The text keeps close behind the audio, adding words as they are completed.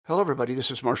Hello, everybody. This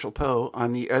is Marshall Poe.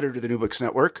 I'm the editor of the New Books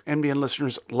Network. NBN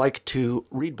listeners like to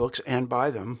read books and buy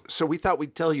them. So we thought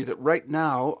we'd tell you that right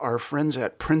now, our friends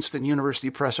at Princeton University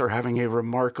Press are having a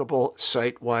remarkable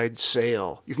site-wide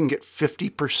sale. You can get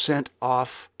 50%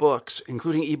 off books,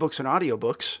 including ebooks and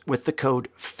audiobooks, with the code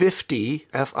 50,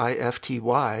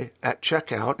 F-I-F-T-Y, at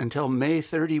checkout until May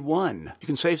 31. You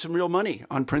can save some real money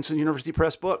on Princeton University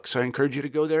Press books. I encourage you to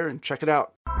go there and check it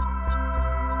out.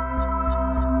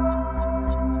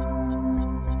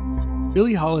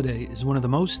 Billie Holiday is one of the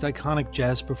most iconic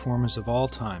jazz performers of all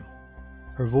time.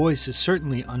 Her voice is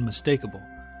certainly unmistakable,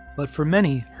 but for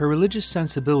many, her religious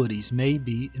sensibilities may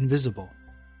be invisible.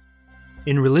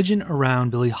 In Religion Around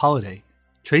Billie Holiday,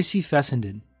 Tracy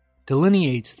Fessenden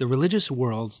delineates the religious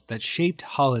worlds that shaped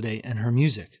Holiday and her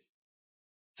music.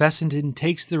 Fessenden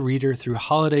takes the reader through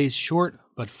Holiday's short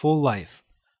but full life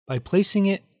by placing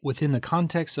it within the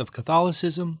context of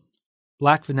Catholicism,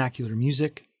 Black vernacular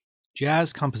music,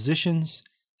 jazz compositions,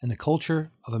 and the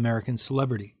culture of American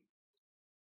celebrity.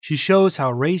 She shows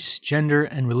how race, gender,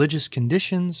 and religious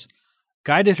conditions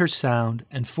guided her sound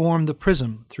and formed the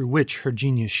prism through which her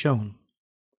genius shone.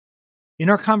 In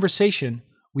our conversation,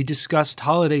 we discussed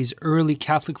Holiday's early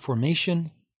Catholic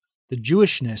formation, the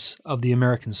Jewishness of the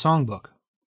American songbook,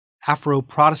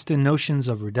 Afro-Protestant notions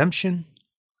of redemption,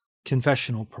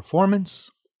 confessional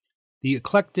performance, the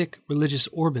eclectic religious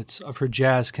orbits of her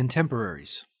jazz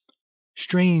contemporaries,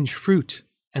 strange fruit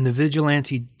and the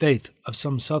vigilante faith of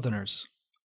some Southerners,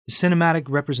 the cinematic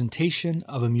representation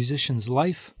of a musician's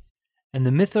life, and the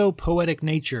mytho-poetic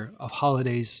nature of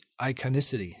Holiday's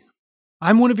iconicity.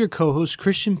 I'm one of your co-hosts,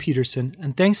 Christian Peterson,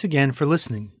 and thanks again for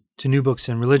listening to New Books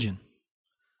and Religion,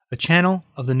 a channel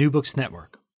of the New Books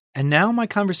Network. And now my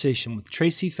conversation with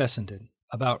Tracy Fessenden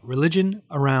about Religion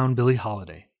Around Billie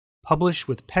Holiday, published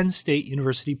with Penn State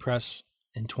University Press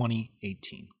in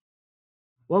 2018.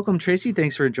 Welcome, Tracy.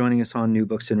 Thanks for joining us on New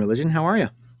Books and Religion. How are you?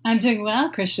 I'm doing well,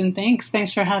 Christian. Thanks.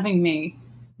 Thanks for having me.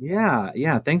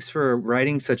 Yeah. Thanks for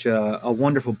writing such a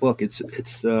wonderful book. It's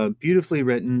beautifully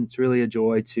written. It's really a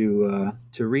joy to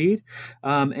read,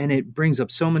 and it brings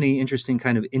up so many interesting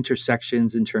kind of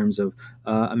intersections in terms of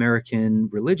American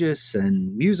religious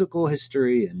and musical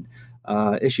history and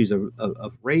issues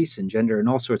of race and gender and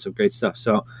all sorts of great stuff.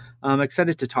 So I'm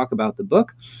excited to talk about the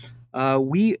book.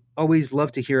 We always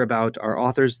love to hear about our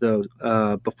authors, though,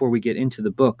 before we get into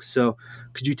the book. So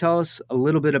could you tell us a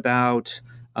little bit about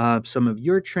some of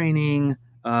your training,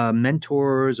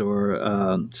 mentors,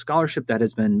 or scholarship that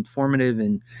has been formative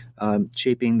in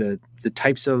shaping the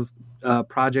types of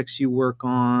projects you work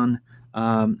on?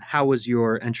 How was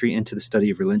your entry into the study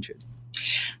of religion?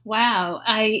 Wow.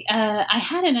 I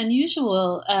had an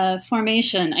unusual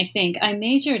formation, I think. I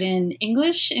majored in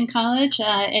English in college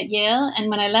at Yale, and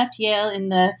when I left Yale in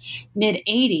the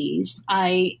mid-'80s,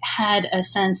 I had a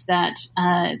sense that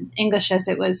English as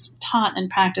it was taught and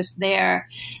practiced there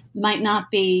might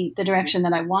not be the direction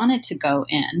that I wanted to go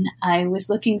in. I was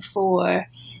looking for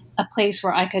a place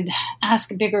where I could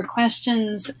ask bigger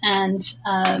questions and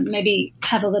maybe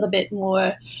have a little bit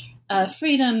more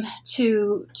freedom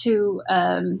to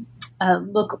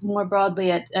look more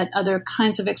broadly at other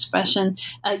kinds of expression.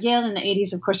 Yale in the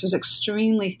 80s, of course, was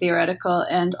extremely theoretical.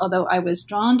 And although I was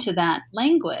drawn to that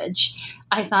language,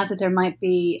 I thought that there might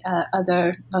be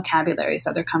other vocabularies,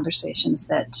 other conversations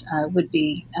that would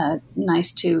be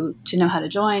nice to know how to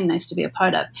join, nice to be a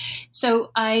part of.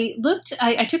 So I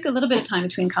took a little bit of time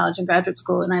between college and graduate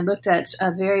school, and I looked at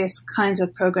various kinds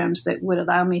of programs that would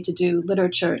allow me to do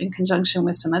literature in conjunction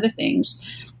with some other things.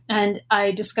 And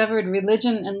I discovered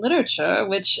religion and literature,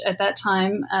 which at that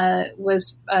time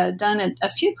was done at a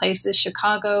few places,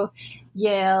 Chicago,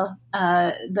 Yale.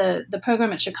 The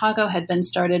program at Chicago had been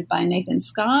started by Nathan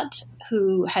Scott,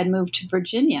 who had moved to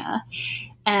Virginia.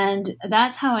 And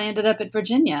that's how I ended up at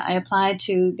Virginia. I applied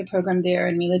to the program there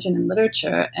in religion and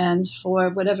literature, and for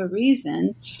whatever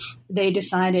reason, they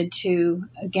decided to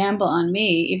gamble on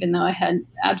me, even though I had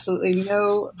absolutely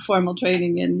no formal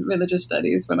training in religious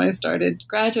studies when I started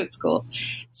graduate school.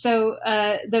 So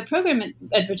the program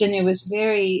at Virginia was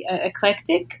very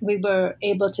eclectic. We were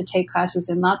able to take classes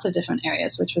in lots of different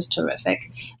areas, which was terrific.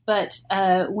 But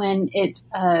when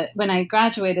I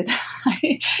graduated,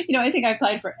 I think I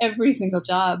applied for every single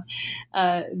job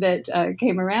that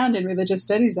came around in religious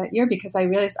studies that year, because I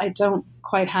realized I don't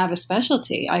quite have a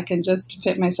specialty. I can just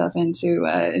fit myself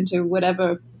into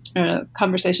whatever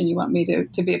conversation you want me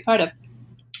to be a part of.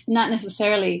 Not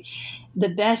necessarily the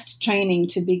best training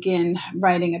to begin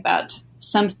writing about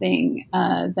something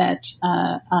that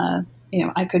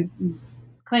I could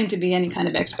claim to be any kind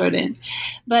of expert in.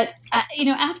 But,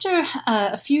 after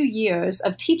a few years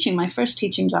of teaching, my first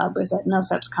teaching job was at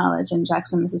Millsaps College in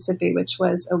Jackson, Mississippi, which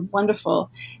was a wonderful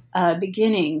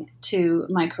beginning to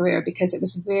my career because it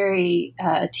was very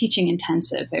teaching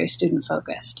intensive, very student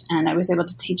focused, and I was able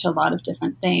to teach a lot of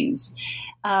different things.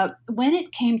 When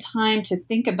it came time to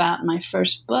think about my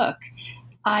first book,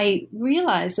 I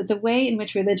realized that the way in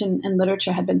which religion and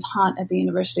literature had been taught at the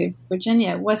University of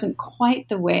Virginia wasn't quite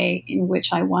the way in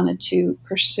which I wanted to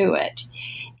pursue it.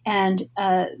 And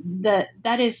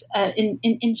that is,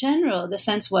 in general, the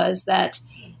sense was that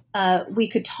we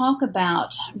could talk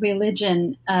about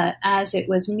religion as it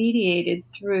was mediated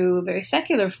through very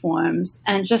secular forms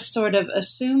and just sort of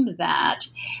assume that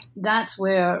that's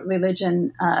where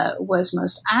religion was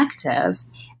most active.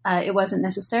 It wasn't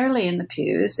necessarily in the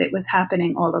pews. It was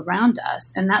happening all around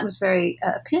us. And that was very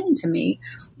appealing to me.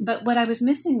 But what I was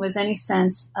missing was any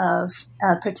sense of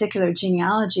a particular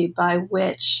genealogy by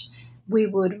which we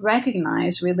would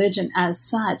recognize religion as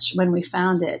such when we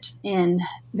found it in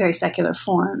very secular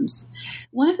forms.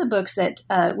 One of the books that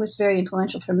was very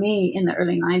influential for me in the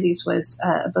early 90s was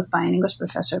a book by an English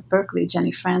professor at Berkeley,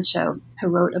 Jenny Francho, who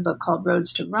wrote a book called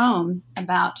Roads to Rome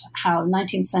about how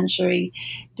 19th century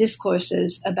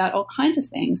discourses about all kinds of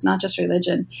things, not just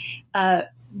religion,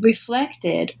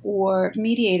 reflected or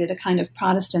mediated a kind of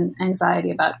Protestant anxiety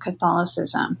about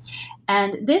Catholicism.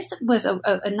 And this was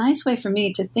a nice way for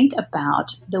me to think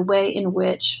about the way in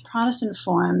which Protestant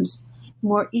forms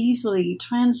more easily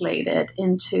translated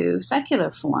into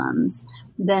secular forms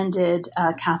than did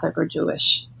Catholic or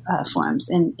Jewish forms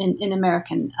in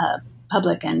American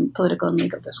public and political and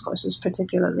legal discourses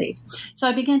particularly. So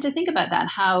I began to think about that,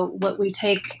 how what we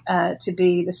take to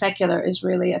be the secular is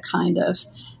really a kind of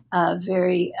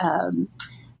very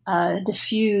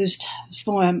diffused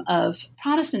form of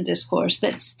Protestant discourse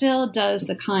that still does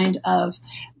the kind of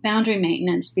boundary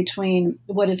maintenance between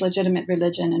what is legitimate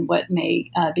religion and what may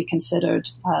be considered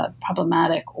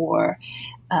problematic or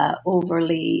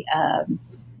overly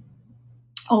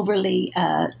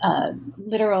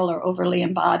literal or overly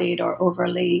embodied or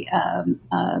overly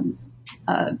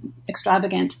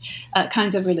extravagant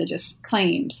kinds of religious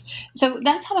claims. So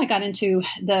that's how I got into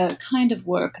the kind of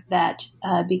work that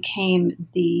became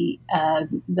the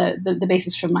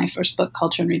basis for my first book,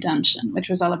 Culture and Redemption, which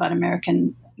was all about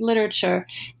American literature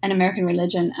and American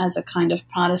religion as a kind of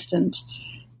Protestant,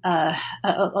 a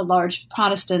large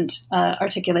Protestant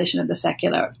articulation of the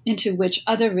secular, into which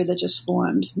other religious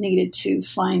forms needed to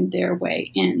find their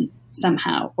way in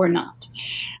somehow or not.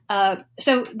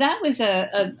 So that was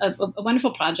a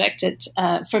wonderful project.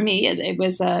 For me, it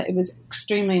was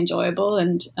extremely enjoyable,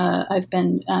 and I've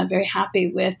been very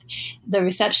happy with the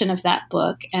reception of that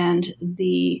book and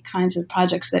the kinds of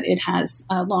projects that it has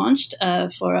launched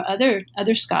for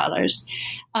other scholars.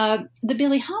 The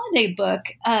Billie Holiday book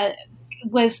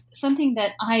was something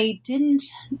that I didn't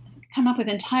come up with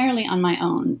entirely on my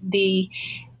own. The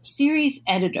series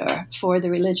editor for the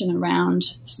Religion Around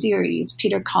series,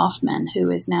 Peter Kaufman, who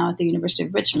is now at the University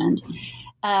of Richmond,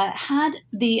 had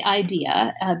the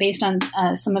idea, based on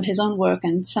some of his own work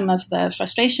and some of the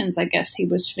frustrations, I guess, he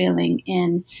was feeling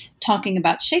in talking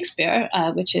about Shakespeare,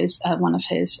 which is one of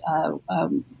his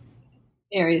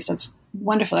areas of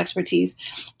wonderful expertise,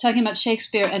 talking about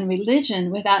Shakespeare and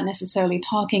religion without necessarily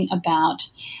talking about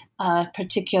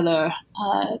particular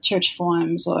church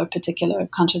forms or particular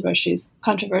controversies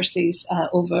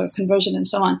over conversion and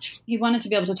so on. He wanted to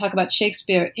be able to talk about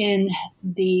Shakespeare in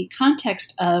the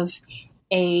context of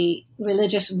a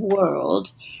religious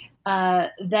world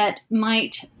that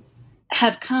might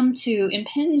have come to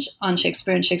impinge on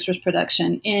Shakespeare and Shakespeare's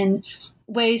production in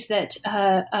ways that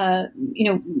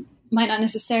might not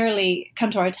necessarily come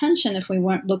to our attention if we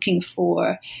weren't looking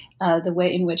for the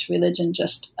way in which religion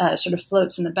just sort of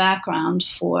floats in the background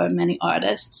for many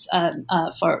artists,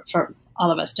 for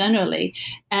all of us generally,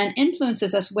 and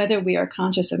influences us whether we are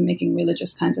conscious of making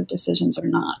religious kinds of decisions or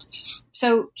not.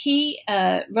 So he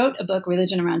wrote a book,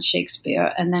 Religion Around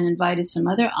Shakespeare, and then invited some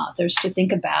other authors to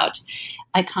think about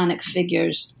iconic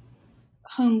figures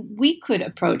whom we could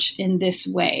approach in this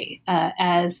way,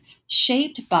 as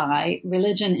shaped by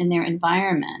religion in their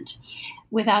environment,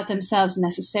 without themselves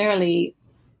necessarily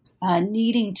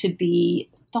needing to be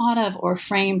thought of or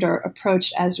framed or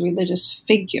approached as religious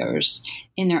figures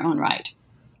in their own right.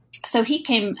 So he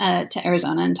came to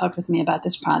Arizona and talked with me about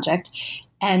this project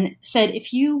and said,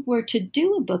 if you were to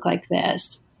do a book like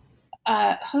this,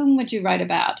 whom would you write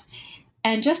about?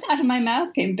 And just out of my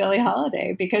mouth came Billie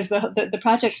Holiday, because the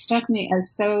project struck me as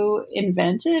so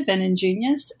inventive and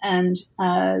ingenious, and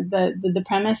the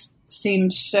premise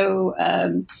seemed so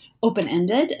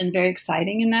open-ended and very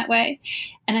exciting in that way.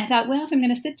 And I thought, well, if I'm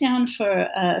going to sit down for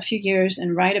a few years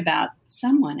and write about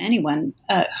anyone,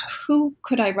 who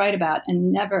could I write about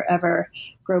and never, ever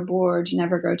grow bored,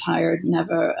 never grow tired,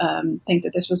 never think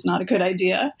that this was not a good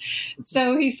idea?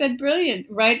 So he said, brilliant,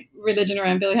 write religion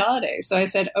around Billie Holiday. So I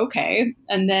said, okay.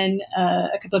 And then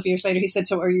a couple of years later, he said,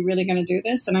 so are you really going to do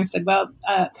this? And I said, well,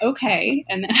 okay.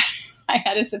 And then I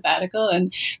had a sabbatical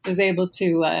and was able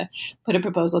to put a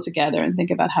proposal together and think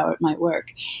about how it might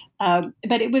work.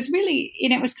 But it was really,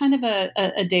 it was kind of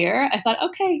a dare. I thought,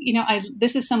 okay,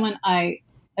 this is someone I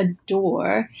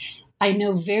adore. I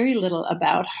know very little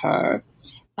about her.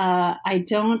 I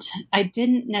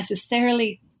didn't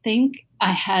necessarily think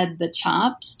I had the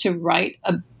chops to write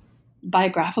a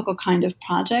biographical kind of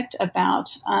project about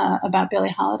Billie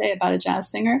Holiday, about a jazz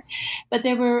singer. But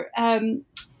there were,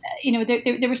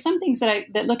 there were some things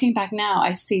that looking back now,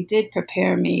 I see did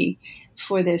prepare me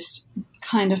for this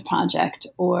kind of project,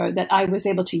 or that I was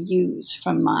able to use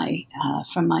from my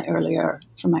earlier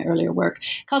work.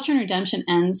 Culture and Redemption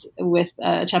ends with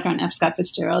a chapter on F. Scott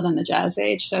Fitzgerald and the Jazz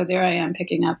Age. So there I am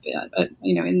picking up,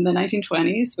 in the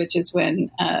 1920s, which is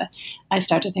when I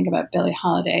start to think about Billie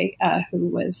Holiday, who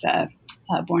was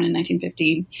born in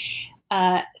 1915.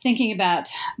 Thinking about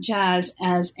jazz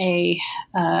as a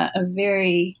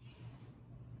very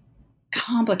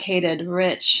complicated,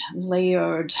 rich,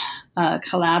 layered,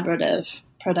 collaborative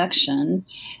production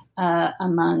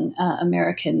among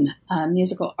American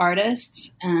musical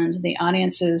artists and the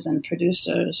audiences and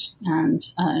producers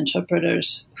and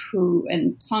interpreters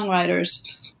and songwriters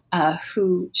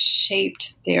who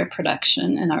shaped their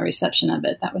production and our reception of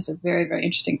it. That was a very, very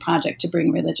interesting project to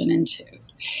bring religion into.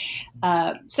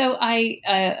 So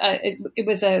it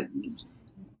was a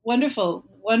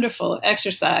wonderful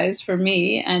exercise for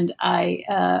me, and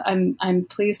I'm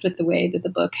pleased with the way that the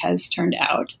book has turned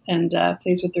out, and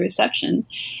pleased with the reception,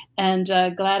 and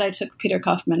glad I took Peter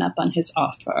Kaufman up on his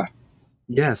offer.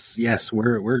 Yes,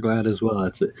 we're glad as well.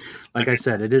 It's like I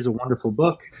said, it is a wonderful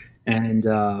book, and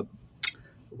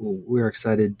we're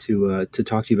excited to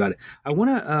talk to you about it. I want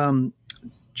to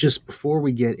just before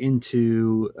we get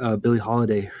into Billie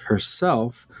Holiday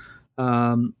herself,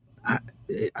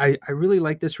 I really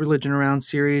like this Religion Around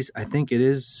series. I think it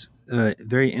is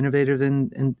very innovative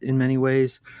in many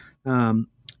ways,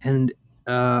 and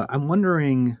I'm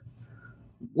wondering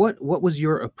what was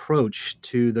your approach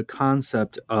to the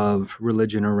concept of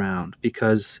religion around,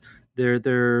 because there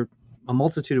are a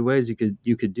multitude of ways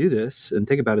you could do this and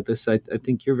think about it. I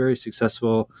think you're very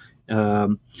successful.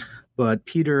 But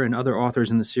Peter and other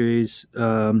authors in the series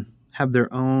have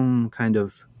their own kind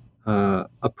of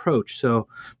approach. So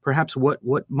perhaps what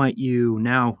might you,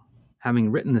 now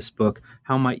having written this book,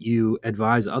 how might you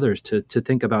advise others to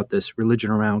think about this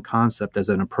religion around concept as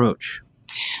an approach?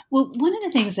 Well, one of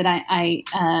the things that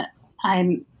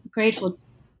I'm grateful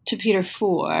to Peter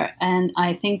for, and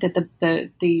I think that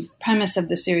the premise of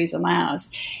the series allows,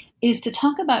 is to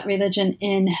talk about religion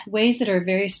in ways that are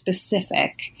very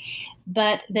specific,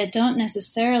 but that don't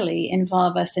necessarily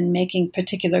involve us in making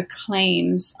particular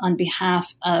claims on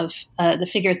behalf of the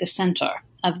figure at the center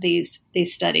of these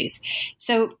studies.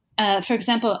 So, for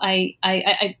example, I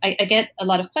get a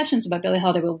lot of questions about Billie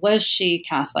Holiday. Well, was she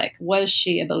Catholic? Was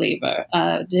she a believer?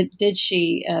 Did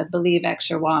she believe X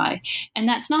or Y? And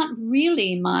that's not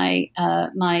really my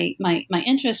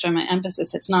interest or my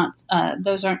emphasis. It's not;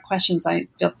 those aren't questions I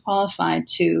feel qualified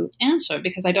to answer,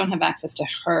 because I don't have access to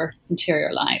her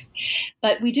interior life.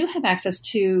 But we do have access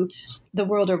to the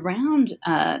world around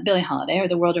Billie Holiday, or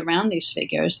the world around these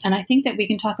figures, and I think that we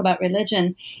can talk about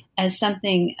religion as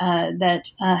something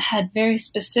that had very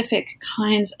specific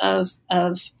kinds of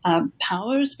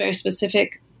powers, very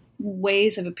specific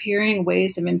ways of appearing,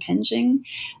 ways of impinging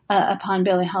upon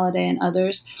Billie Holiday and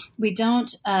others. We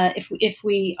don't, if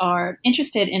we are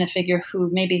interested in a figure who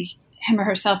maybe him or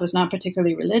herself was not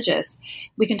particularly religious,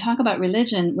 we can talk about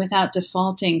religion without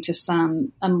defaulting to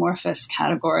some amorphous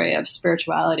category of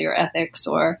spirituality or ethics,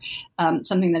 or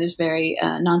something that is very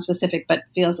nonspecific but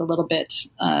feels a little bit,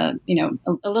 a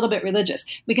little bit religious.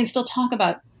 We can still talk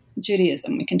about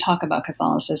Judaism. We can talk about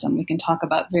Catholicism. We can talk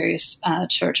about various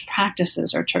church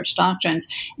practices or church doctrines,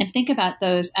 and think about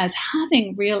those as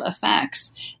having real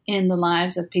effects in the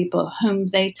lives of people whom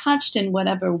they touched in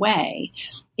whatever way,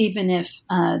 even if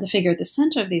the figure at the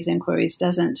center of these inquiries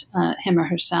doesn't, him or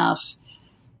herself,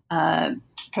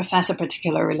 profess a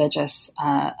particular religious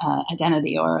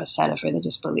identity or a set of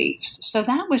religious beliefs. So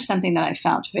that was something that I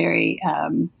felt very,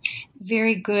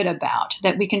 very good about,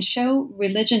 that we can show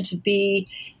religion to be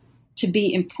to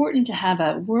be important to have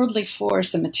a worldly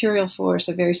force, a material force,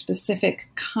 a very specific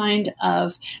kind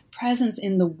of presence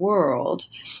in the world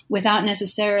without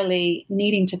necessarily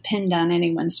needing to pin down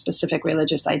anyone's specific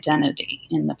religious identity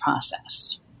in the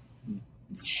process.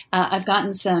 I've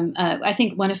gotten some, I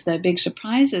think one of the big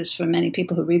surprises for many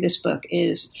people who read this book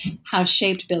is how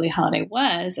shaped Billie Holiday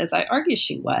was, as I argue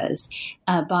she was,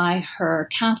 by her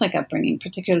Catholic upbringing,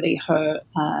 particularly her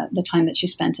the time that she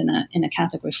spent in a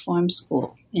Catholic reform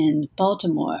school in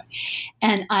Baltimore.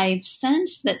 And I've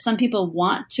sensed that some people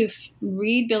want to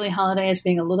read Billie Holiday as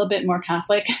being a little bit more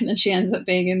Catholic than she ends up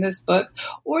being in this book,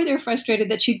 or they're frustrated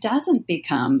that she doesn't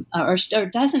become or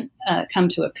doesn't come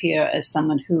to appear as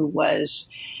someone who was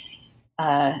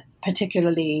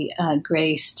particularly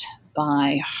graced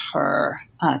by her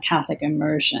Catholic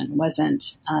immersion,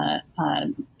 wasn't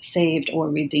saved or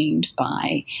redeemed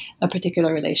by a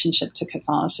particular relationship to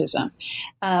Catholicism.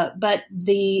 But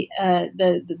the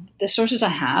sources I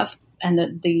have and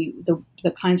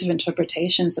the kinds of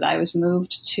interpretations that I was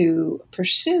moved to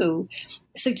pursue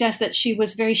suggest that she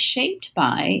was very shaped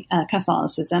by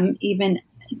Catholicism, even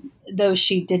though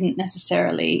she didn't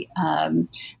necessarily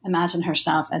imagine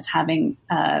herself as having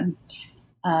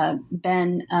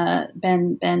been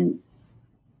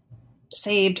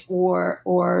saved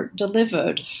or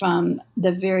delivered from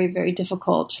the very, very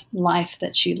difficult life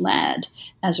that she led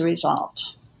as a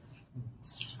result.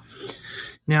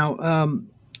 Now,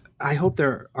 I hope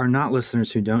there are not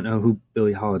listeners who don't know who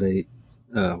Billie Holiday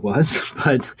was,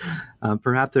 but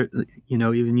perhaps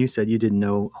even you said you didn't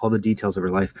know all the details of her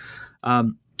life.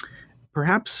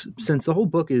 Perhaps since the whole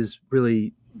book is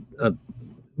really,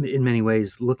 in many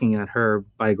ways, looking at her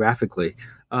biographically,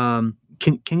 can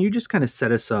you just kind of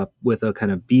set us up with a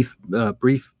kind of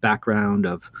brief background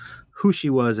of who she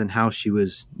was and how she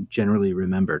was generally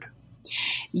remembered?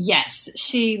 Yes,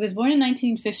 she was born in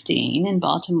 1915 in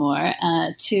Baltimore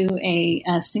to a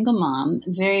single mom,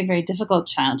 very, very difficult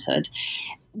childhood,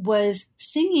 was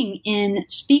singing in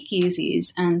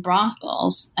speakeasies and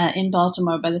brothels in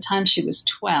Baltimore by the time she was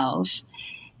 12,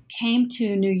 came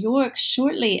to New York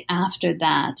shortly after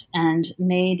that and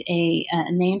made a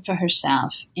name for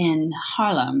herself in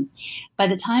Harlem. By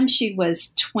the time she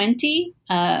was 20,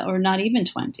 or not even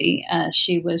 20,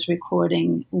 she was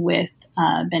recording with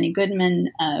Benny Goodman,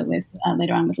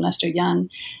 later on with Lester Young.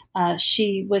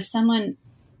 She was someone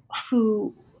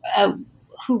who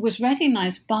was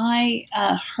recognized by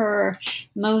her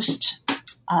most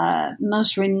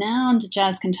renowned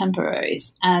jazz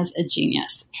contemporaries as a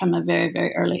genius from a very,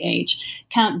 very early age.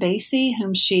 Count Basie,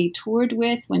 whom she toured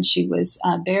with when she was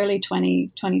barely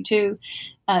 22,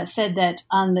 said that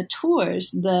on the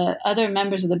tours, the other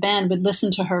members of the band would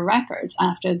listen to her records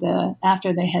after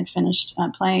they had finished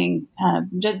playing,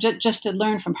 just to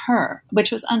learn from her,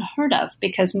 which was unheard of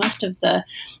because most of the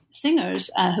singers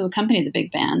who accompanied the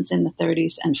big bands in the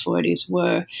 30s and 40s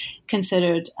were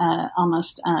considered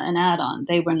almost an add-on.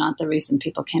 They were not the reason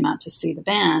people came out to see the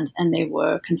band, and they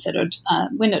were considered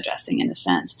window dressing in a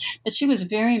sense. But she was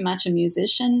very much a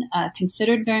musician,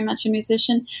 considered very much a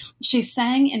musician. She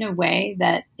sang in a way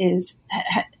that is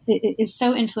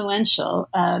so influential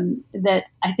that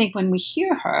I think when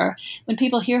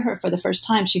people hear her for the first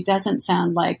time, she doesn't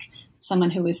sound like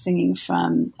someone who was singing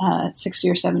from 60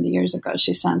 or 70 years ago.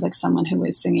 She sounds like someone who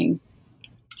is singing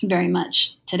very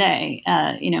much today.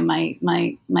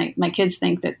 My kids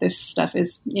think that this stuff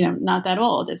is, not that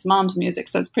old. It's mom's music,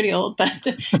 so it's pretty old, but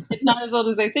it's not as old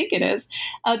as they think it is,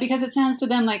 because it sounds to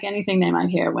them like anything they might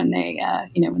hear when they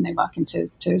walk into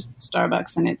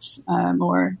Starbucks and it's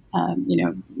more,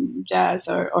 jazz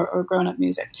or grown-up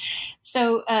music.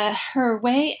 So her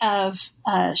way of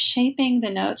shaping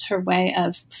the notes, her way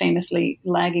of famously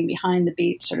lagging behind the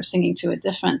beat, sort of singing to a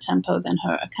different tempo than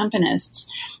her accompanists,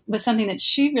 was something that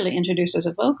she really introduced as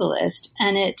a vocalist,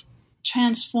 and it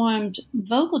transformed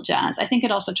vocal jazz. I think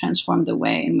it also transformed the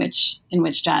way in which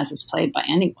jazz is played by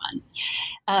anyone.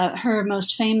 Her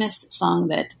most famous song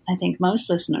that I think most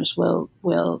listeners will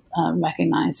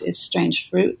recognize is "Strange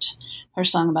Fruit," her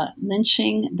song about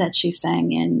lynching that she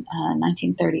sang in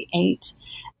 1938.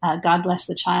 "God Bless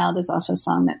the Child" is also a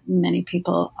song that many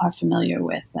people are familiar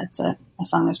with. That's a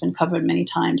song that's been covered many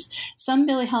times. Some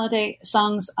Billie Holiday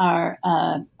songs are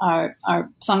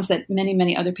songs that many,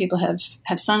 many other people have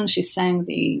sung. She sang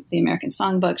the American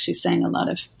Songbook. She sang a lot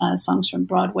of songs from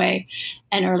Broadway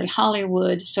and early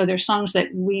Hollywood. So they're songs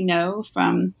that we know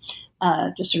from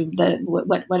just sort of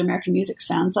what American music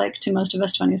sounds like to most of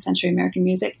us, 20th century American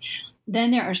music.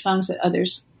 Then there are songs that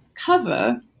others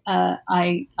cover.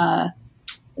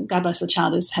 God Bless the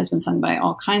Child has been sung by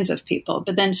all kinds of people.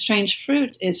 But then Strange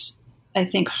Fruit is I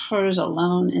think, hers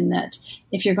alone, in that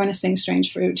if you're going to sing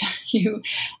Strange Fruit, you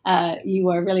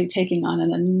are really taking on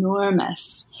an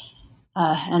enormous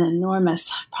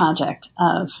project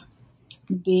of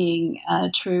being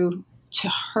true to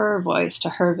her voice, to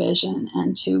her vision,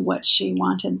 and to what she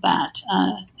wanted that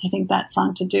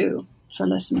song to do for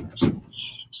listeners.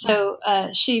 So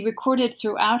she recorded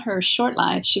throughout her short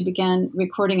life. She began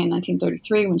recording in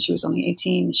 1933 when she was only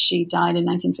 18. She died in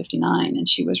 1959, and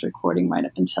she was recording right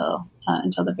up until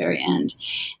the very end.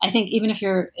 I think even if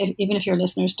your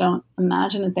listeners don't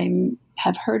imagine that they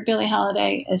have heard Billie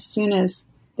Holiday, as soon as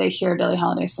they hear a Billie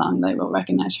Holiday song, they will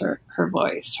recognize her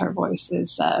voice. Her voice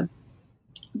is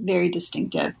very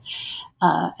distinctive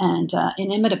and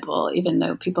inimitable, even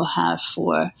though people have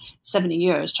for 70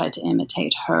 years tried to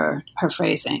imitate her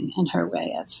phrasing and her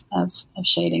way of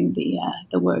shading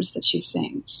the words that she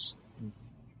sings.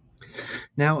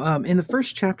 Now, in the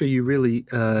first chapter, you really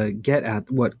get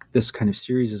at what this kind of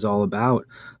series is all about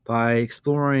by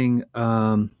exploring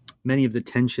many of the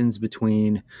tensions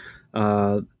between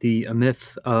the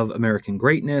myth of American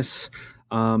greatness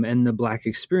and the Black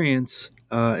experience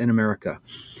in America.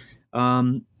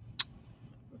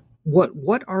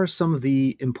 What are some of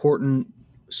the important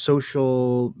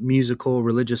social, musical,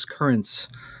 religious currents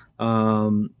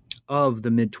of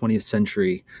the mid-20th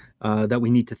century that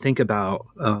we need to think about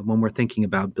when we're thinking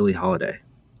about Billie Holiday?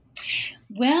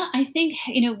 Well, I think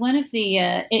one of the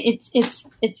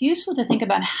it's useful to think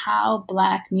about how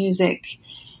Black music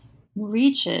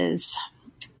reaches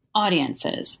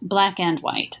audiences, Black and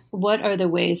white. What are the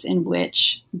ways in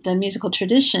which the musical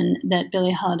tradition that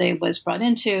Billie Holiday was brought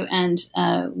into, and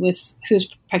with whose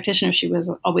practitioner she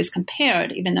was always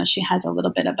compared, even though she has a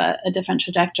little bit of a different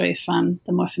trajectory from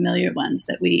the more familiar ones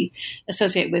that we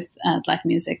associate with Black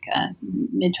music,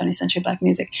 mid-20th century Black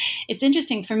music. It's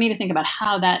interesting for me to think about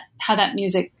how that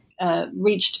music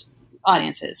reached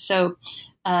audiences. So,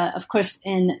 of course,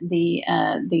 in the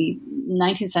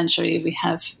 19th century, we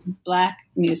have Black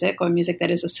music, or music that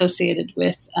is associated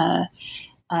with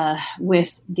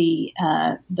the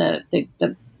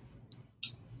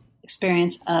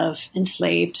experience of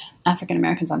enslaved African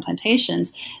Americans on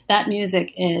plantations. That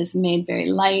music is made very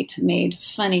light, made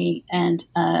funny, and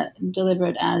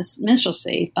delivered as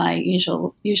minstrelsy by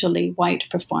usually white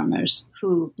performers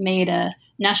who made a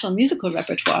national musical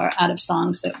repertoire out of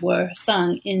songs that were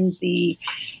sung in the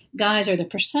guise or the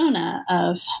persona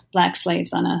of Black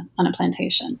slaves on a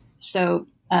plantation. So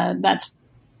that's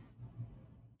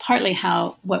partly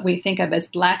how what we think of as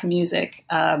Black music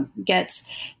gets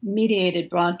mediated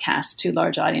broadcast to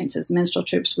large audiences. Minstrel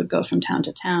troupes would go from town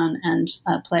to town and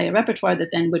play a repertoire that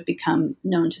then would become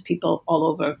known to people all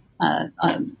over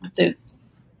the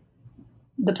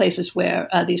places where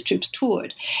these troupes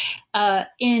toured.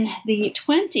 In the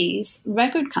 20s,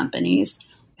 record companies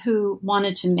who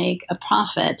wanted to make a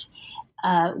profit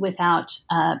without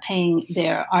paying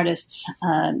their artists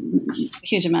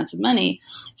huge amounts of money,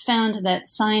 found that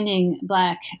signing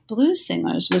Black blues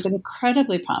singers was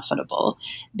incredibly profitable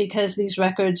because these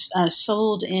records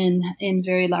sold in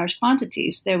very large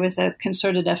quantities. There was a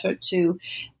concerted effort to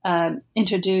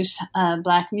introduce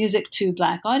Black music to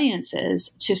Black audiences,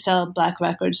 to sell Black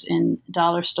records in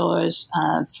dollar stores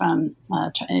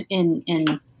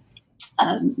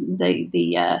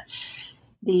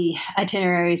the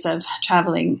itineraries of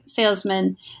traveling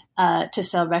salesmen, to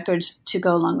sell records to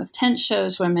go along with tent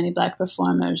shows where many Black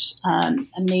performers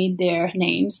made their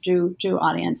names, drew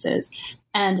audiences.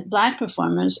 And Black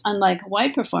performers, unlike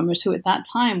white performers who at that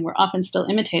time were often still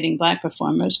imitating Black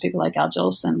performers, people like Al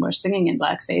Jolson were singing in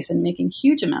blackface and making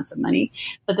huge amounts of money,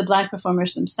 but the Black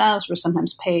performers themselves were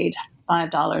sometimes paid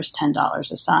 $5, $10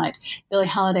 a side. Billie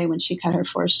Holiday, when she cut her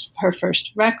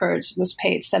first records, was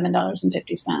paid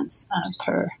 $7.50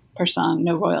 per song,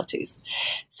 no royalties.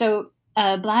 So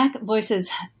Black voices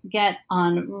get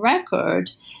on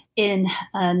record in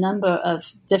a number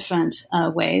of different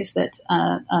ways that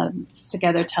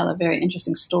together tell a very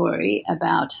interesting story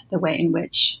about the way in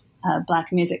which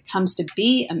Black music comes to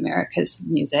be America's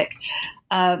music.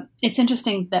 It's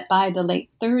interesting that by the late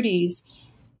 30s,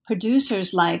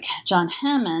 producers like John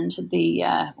Hammond,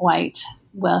 the white,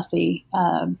 wealthy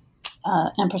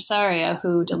impresario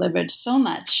who delivered so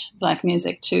much Black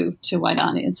music to white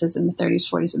audiences in the 30s,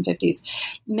 40s, and 50s,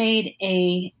 made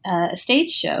a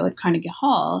stage show at Carnegie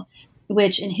Hall,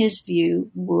 which in his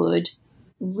view would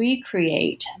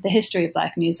recreate the history of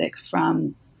Black music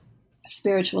from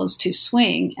spirituals to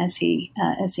swing, as he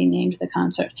named the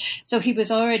concert. So he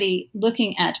was already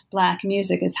looking at Black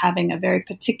music as having a very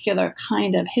particular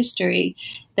kind of history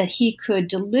that he could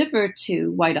deliver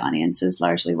to white audiences,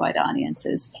 largely white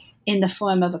audiences, in the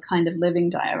form of a kind of living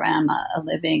diorama, a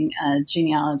living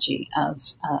genealogy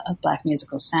of Black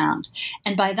musical sound.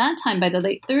 And by that time, by the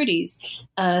late 30s,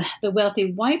 the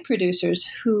wealthy white producers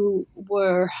who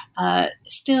were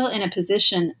still in a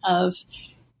position of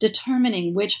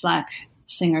determining which Black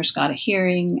singers got a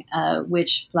hearing,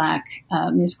 which Black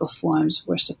musical forms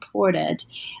were supported,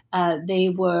 they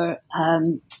were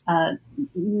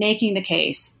making the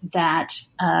case that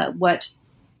what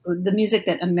the music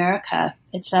that America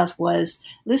itself was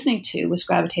listening to, was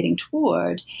gravitating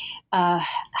toward,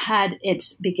 had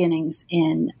its beginnings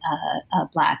in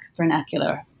Black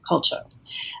vernacular culture.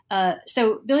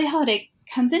 So Billie Holiday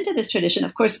comes into this tradition.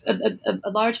 Of course,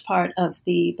 a large part of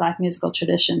the Black musical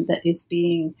tradition that is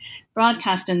being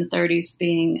broadcast in the 30s,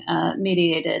 being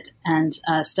mediated and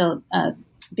still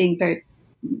being very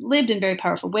lived in very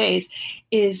powerful ways,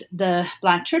 is the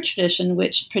Black church tradition,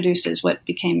 which produces what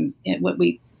became what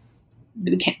we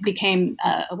became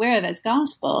aware of as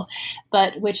gospel,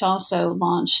 but which also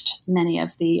launched many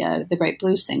of the great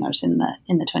blues singers in the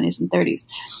 20s and 30s.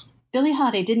 Billie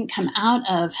Holiday didn't come out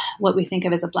of what we think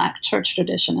of as a Black church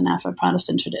tradition, an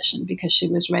Afro-Protestant tradition, because she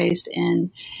was raised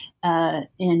in a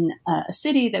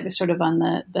city that was sort of on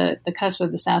the cusp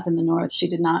of the South and the North. She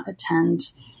did not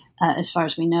attend, as far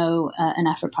as we know, an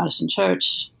Afro-Protestant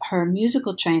church. Her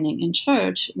musical training in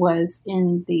church was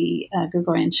in the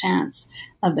Gregorian chants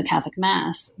of the Catholic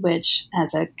Mass, which,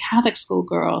 as a Catholic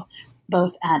schoolgirl,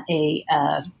 both at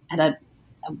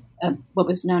what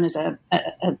was known as a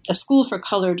school for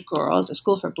colored girls, a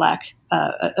school for Black,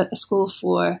 a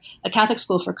Catholic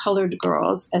school for colored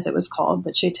girls, as it was called,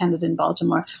 that she attended in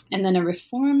Baltimore, and then a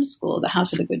reform school, the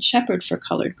House of the Good Shepherd for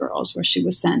colored girls, where she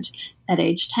was sent at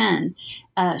age 10.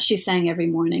 She sang every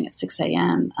morning at 6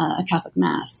 a.m. A Catholic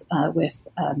Mass with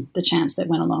the chants that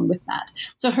went along with that.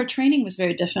 So her training was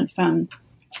very different from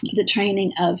the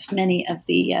training of many of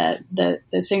the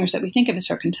singers that we think of as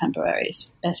her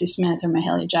contemporaries, Bessie Smith or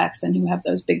Mahalia Jackson, who have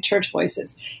those big church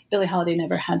voices. Billie Holiday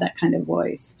never had that kind of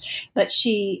voice. But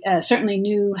she certainly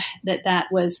knew that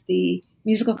was the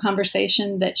musical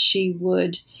conversation that she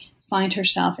would find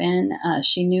herself in.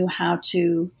 She knew how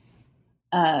to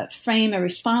frame a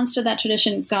response to that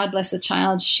tradition. God Bless the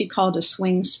Child, she called a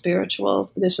swing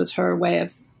spiritual. This was her way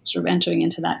of sort of entering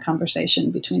into that conversation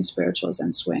between spirituals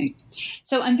and swing.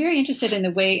 So I'm very interested in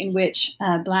the way in which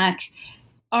Black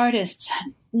artists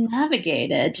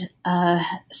navigated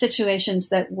situations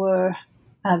that were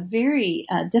very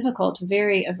difficult,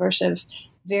 very aversive,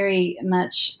 very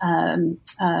much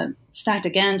stacked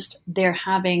against their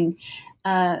having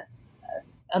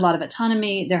a lot of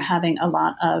autonomy. They're having a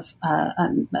lot of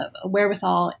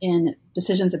wherewithal in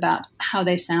decisions about how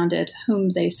they sounded,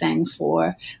 whom they sang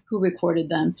for, who recorded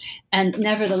them, and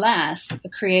nevertheless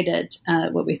created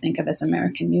what we think of as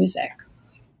American music.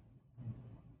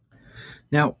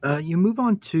 Now, you move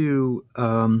on to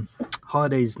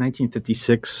Holiday's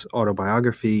 1956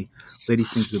 autobiography, Lady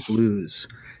Sings the Blues,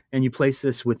 and you place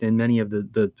this within many of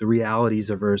the realities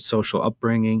of her social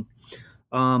upbringing.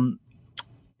 And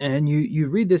you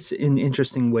read this in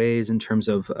interesting ways in terms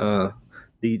of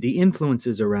the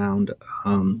influences around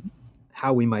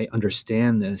how we might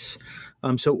understand this.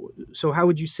 So how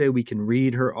would you say we can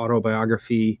read her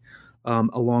autobiography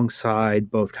alongside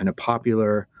both kind of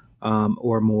popular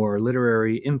or more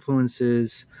literary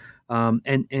influences?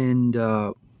 And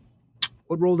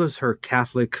what role does her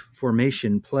Catholic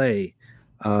formation play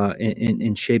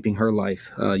in shaping her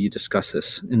life? You discuss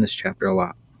this in this chapter a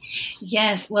lot.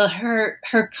 Yes, well, her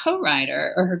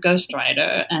co-writer, or her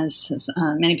ghostwriter, as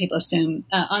many people assume,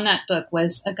 on that book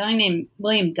was a guy named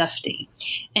William Dufty.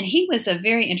 And he was a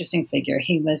very interesting figure.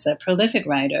 He was a prolific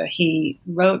writer. He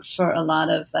wrote for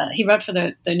he wrote for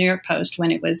the New York Post when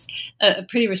it was a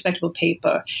pretty respectable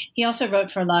paper. He also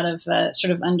wrote for a lot of sort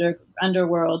of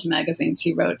underworld magazines.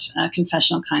 He wrote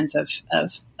confessional kinds of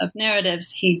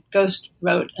narratives. He ghost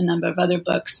wrote a number of other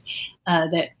books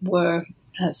that were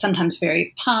sometimes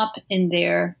very pop in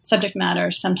their subject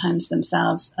matter, sometimes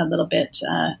themselves a little bit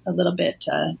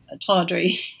tawdry.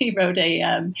 He wrote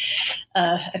a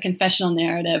confessional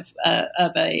narrative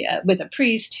with a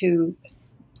priest who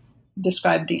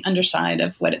described the underside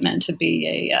of what it meant to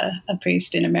be a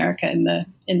priest in America in the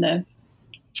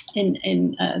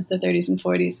 30s and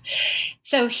 40s.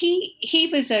 So he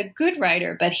was a good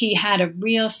writer, but he had a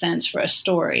real sense for a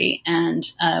story and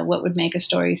what would make a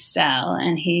story sell.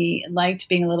 And he liked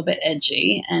being a little bit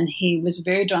edgy. And he was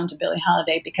very drawn to Billie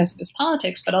Holiday because of his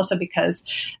politics, but also because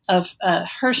of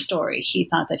her story. He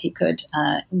thought that he could,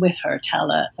 with her, tell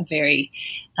a very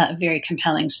a very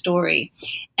compelling story.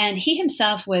 And he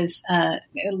himself was a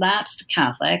lapsed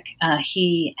Catholic.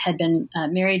 He had been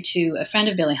married to a friend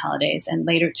of Billie Holiday's and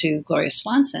later to Gloria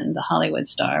Swanson, the Hollywood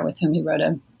star with whom he wrote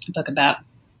a book about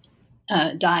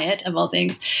diet, of all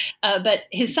things. But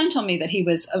his son told me that he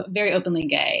was very openly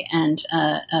gay and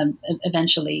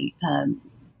eventually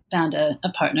found a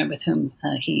partner with whom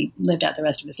he lived out the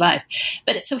rest of his life.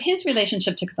 But so his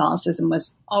relationship to Catholicism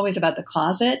was always about the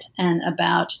closet and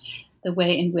about the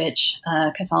way in which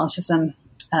Catholicism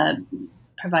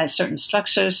provides certain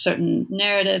structures, certain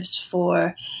narratives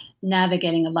for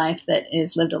navigating a life that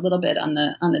is lived a little bit on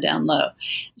the down low.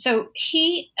 So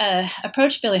he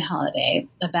approached Billie Holiday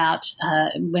about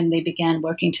when they began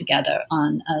working together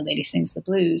on Lady Sings the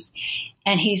Blues.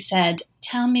 And he said,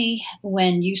 "Tell me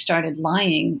when you started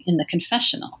lying in the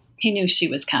confessional." He knew she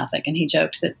was Catholic, and he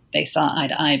joked that they saw eye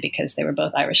to eye because they were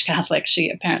both Irish Catholics. She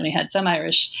apparently had some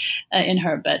Irish in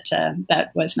her, but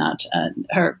that was not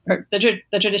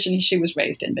the tradition she was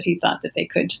raised in. But he thought that they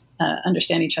could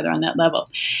understand each other on that level.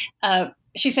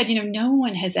 She said, no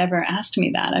one has ever asked me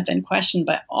that. I've been questioned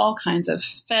by all kinds of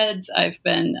feds. I've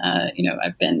been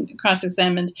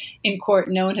cross-examined in court.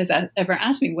 No one has ever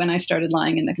asked me when I started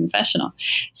lying in the confessional.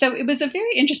 So it was a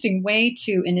very interesting way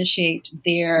to initiate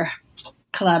their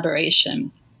collaboration.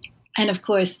 And of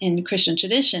course, in Christian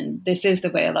tradition, this is the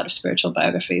way a lot of spiritual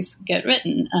biographies get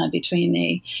written, between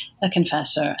a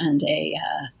confessor and a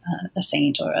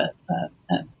saint or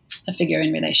a figure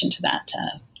in relation to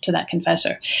that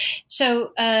confessor.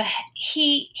 So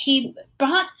he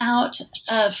brought out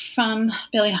from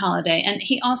Billie Holiday, and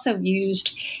he also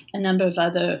used a number of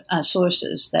other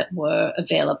sources that were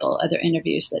available, other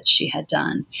interviews that she had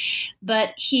done.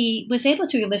 But he was able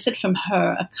to elicit from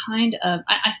her a kind of,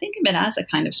 I think of it as a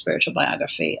kind of spiritual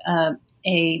biography,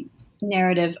 a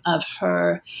narrative of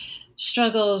her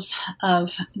struggles,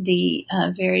 of the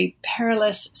very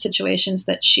perilous situations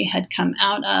that she had come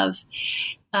out of.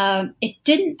 It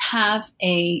didn't have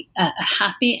a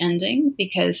happy ending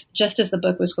because just as the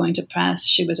book was going to press,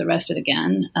 she was arrested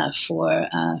again for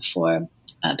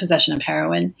possession of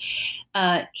heroin.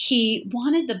 He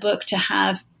wanted the book to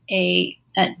have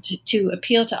to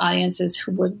appeal to audiences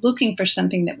who were looking for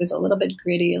something that was a little bit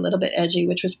gritty, a little bit edgy,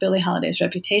 which was Billie Holiday's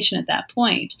reputation at that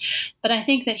point. But I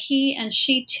think that he and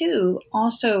she too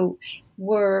also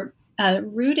were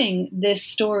rooting this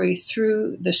story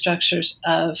through the structures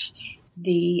of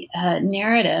the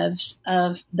narratives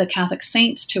of the Catholic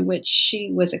saints to which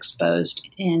she was exposed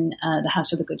in the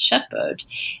House of the Good Shepherd,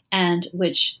 and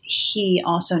which he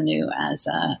also knew as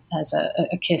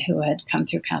a kid who had come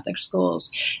through Catholic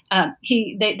schools.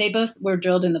 They both were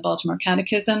drilled in the Baltimore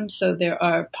Catechism, so there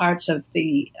are parts of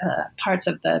the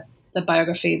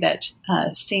biography that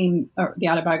seem, or the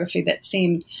autobiography that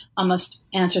seem almost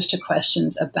answers to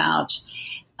questions about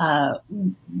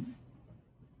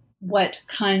what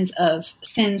kinds of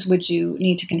sins would you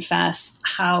need to confess?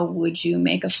 How would you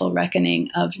make a full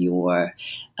reckoning of your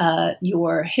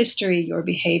history, your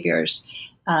behaviors?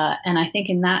 And I think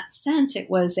in that sense,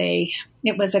 it was a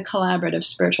collaborative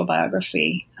spiritual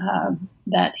biography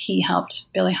that he helped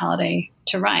Billie Holiday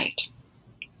to write.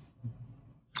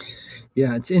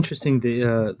 Yeah, it's interesting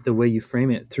the way you frame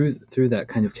it through that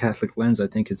kind of Catholic lens. I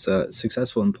think it's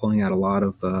successful in pulling out a lot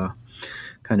of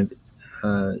kind of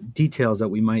details that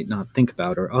we might not think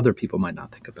about, or other people might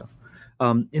not think about.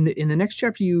 In the next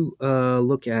chapter, you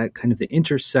look at kind of the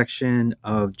intersection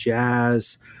of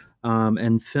jazz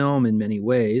and film in many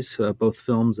ways, both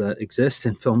films that exist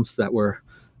and films that were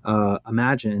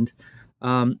imagined,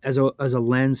 as a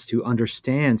lens to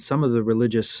understand some of the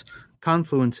religious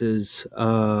confluences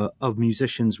of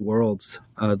musicians' worlds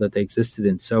that they existed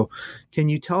in. So, can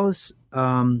you tell us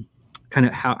kind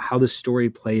of how this story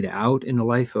played out in the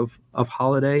life of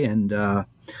Holiday, and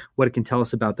what it can tell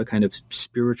us about the kind of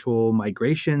spiritual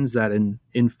migrations that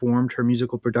informed her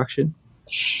musical production?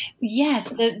 Yes,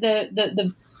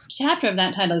 the chapter of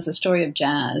that title is The Story of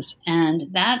Jazz, and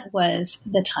that was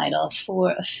the title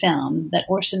for a film that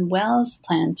Orson Welles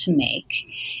planned to make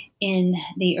in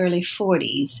the early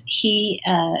 40s. He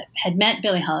had met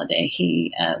Billie Holiday.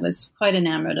 He was quite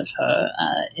enamored of her.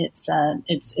 It's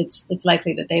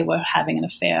likely that they were having an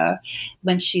affair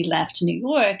when she left New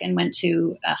York and went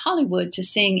to Hollywood to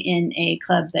sing in a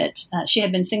club that she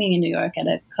had been singing in New York at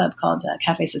a club called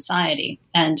Cafe Society.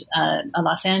 And a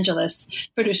Los Angeles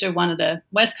producer wanted a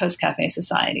West Coast Cafe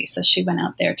Society, so she went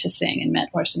out there to sing and met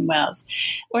Orson Welles.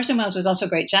 Orson Welles was also a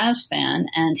great jazz fan,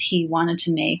 and he wanted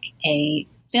to make a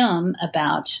film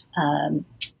about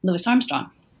Louis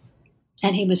Armstrong.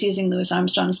 And he was using Louis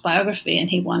Armstrong's biography, and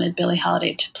he wanted Billie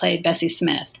Holiday to play Bessie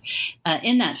Smith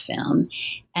in that film.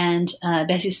 And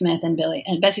Bessie Smith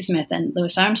and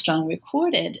Louis Armstrong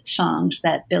recorded songs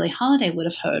that Billie Holiday would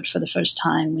have heard for the first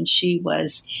time when she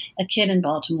was a kid in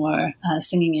Baltimore,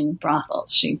 singing in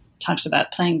brothels. She talks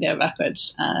about playing their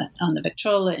records on the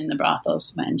Victrola in the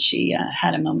brothels when she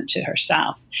had a moment to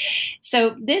herself.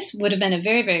 So this would have been a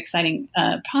very, very exciting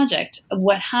project.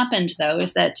 What happened, though,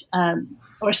 is that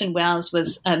Orson Welles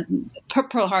was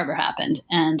Pearl Harbor happened,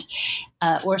 and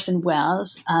Orson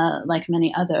Welles, like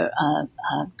many other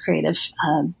creative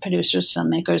producers,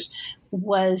 filmmakers,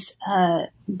 was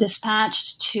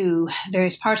dispatched to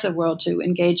various parts of the world to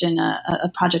engage in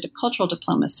a project of cultural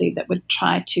diplomacy that would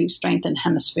try to strengthen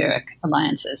hemispheric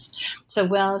alliances. So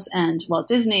Welles and Walt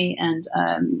Disney and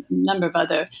a number of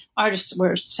other artists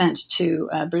were sent to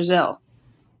Brazil.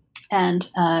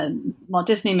 And Walt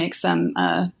Disney makes some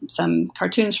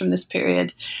cartoons from this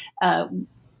period.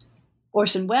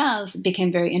 Orson Welles became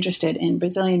very interested in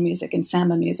Brazilian music and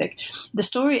samba music. The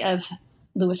story of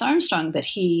Louis Armstrong that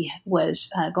he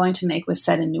was going to make was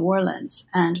set in New Orleans,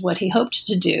 and what he hoped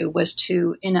to do was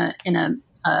to, in a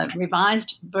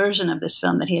revised version of this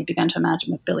film that he had begun to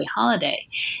imagine with Billie Holiday,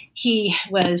 he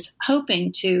was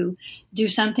hoping to do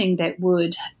something that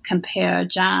would compare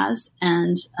jazz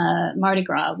and Mardi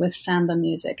Gras with samba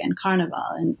music and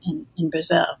carnival in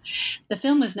Brazil. The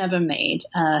film was never made.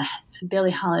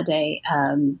 Billie Holiday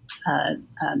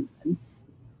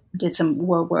did some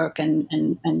war work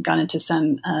and got into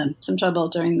some trouble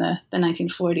during the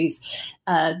 1940s.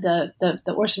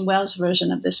 The Orson Welles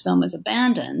version of this film was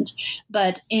abandoned,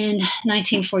 but in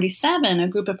 1947, a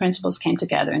group of principals came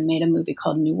together and made a movie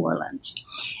called New Orleans.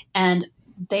 And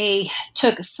they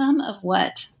took some of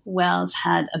what Welles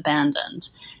had abandoned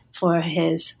for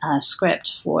his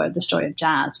script for The Story of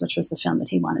Jazz, which was the film that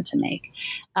he wanted to make.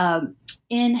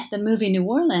 In the movie New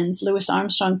Orleans, Louis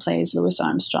Armstrong plays Louis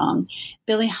Armstrong.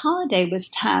 Billie Holiday was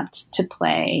tapped to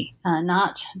play,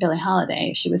 not Billie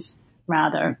Holiday. She was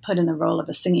rather put in the role of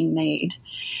a singing maid.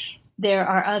 There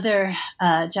are other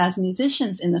jazz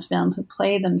musicians in the film who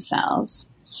play themselves.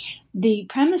 The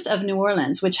premise of New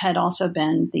Orleans, which had also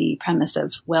been the premise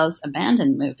of Welles'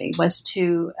 abandoned movie, was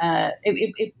to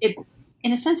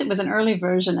in a sense, it was an early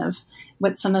version of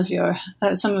what some of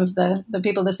the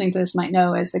people listening to this might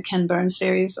know as the Ken Burns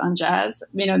series on jazz,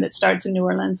 that starts in New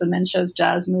Orleans and then shows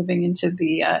jazz moving into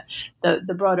the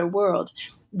broader world.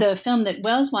 The film that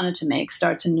Welles wanted to make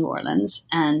starts in New Orleans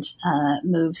and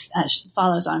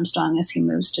follows Armstrong as he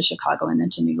moves to Chicago and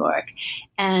then to New York.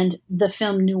 And the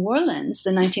film New Orleans, the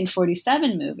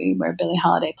 1947 movie where Billie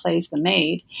Holiday plays the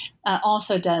maid,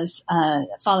 also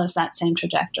follows that same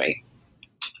trajectory.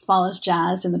 Follows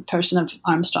jazz in the person of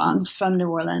Armstrong from New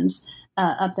Orleans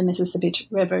up the Mississippi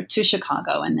River to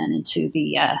Chicago and then into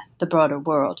the broader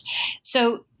world.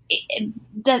 So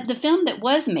the film that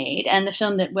was made and the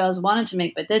film that Welles wanted to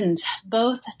make but didn't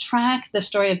both track the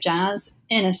story of jazz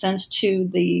in a sense to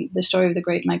the story of the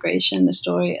Great Migration, the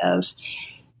story of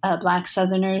Black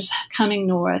Southerners coming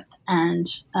north and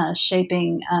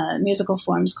shaping musical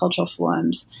forms, cultural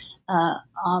forms,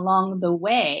 along the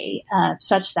way,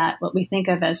 such that what we think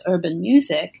of as urban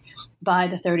music by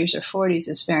the 30s or 40s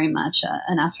is very much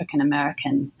an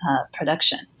African-American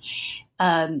production.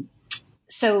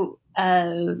 So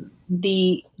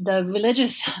the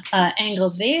religious angle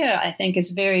there, I think,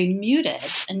 is very muted.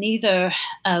 And neither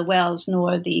Welles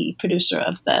nor the producer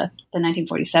of the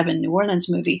 1947 New Orleans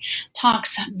movie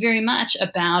talks very much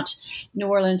about New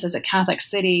Orleans as a Catholic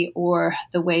city or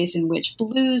the ways in which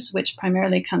blues, which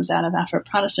primarily comes out of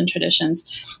Afro-Protestant traditions,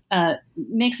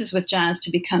 mixes with jazz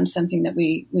to become something that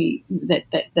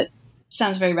that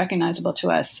sounds very recognizable to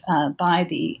us by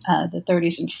the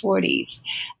 30s and 40s.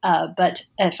 But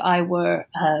if I were,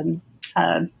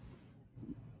 if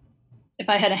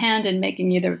I had a hand in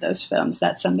making either of those films,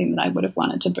 that's something that I would have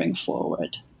wanted to bring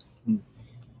forward.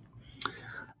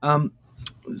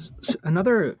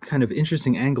 Another kind of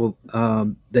interesting angle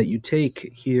that you take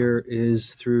here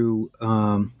is through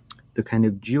the kind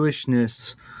of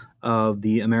Jewishness of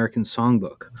the American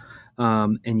songbook.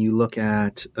 And you look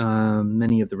at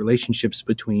many of the relationships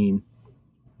between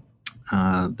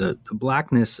the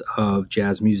blackness of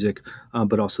jazz music,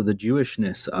 but also the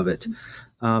Jewishness of it.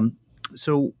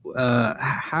 So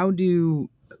how do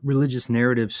religious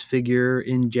narratives figure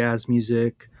in jazz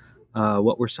music?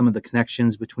 What were some of the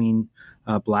connections between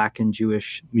Black and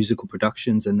Jewish musical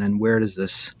productions? And then where does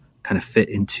this kind of fit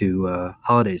into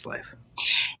Holiday's life?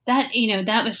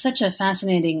 That was such a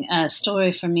fascinating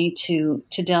story for me to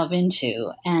delve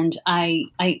into, and I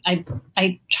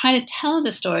try to tell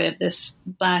the story of this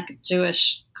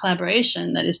Black-Jewish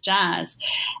collaboration that is jazz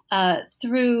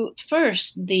through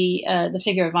first the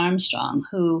figure of Armstrong,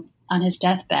 who on his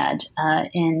deathbed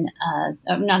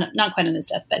not quite on his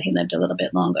deathbed. He lived a little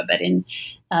bit longer, but in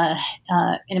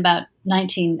about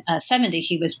 1970,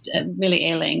 he was really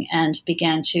ailing and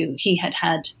he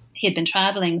had been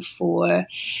traveling for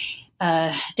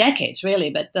decades, really,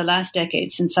 but the last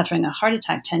decade since suffering a heart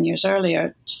attack 10 years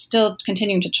earlier, still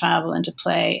continuing to travel and to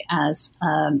play as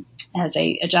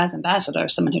a jazz ambassador,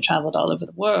 someone who traveled all over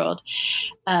the world,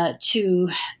 to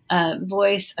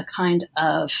voice a kind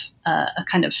of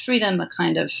freedom, a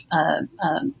kind of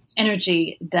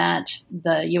energy that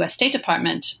the U.S. State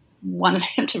Department wanted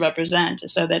him to represent,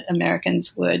 so that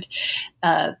Americans would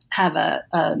have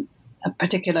a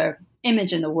particular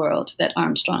image in the world that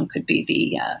Armstrong could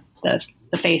be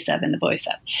the face of and the voice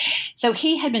of. So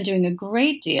he had been doing a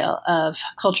great deal of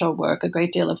cultural work, a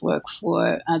great deal of work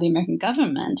for the American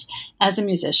government as a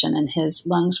musician, and his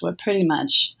lungs were pretty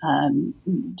much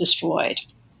destroyed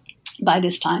by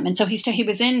this time. And so he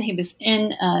was in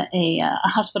a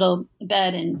hospital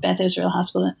bed in Beth Israel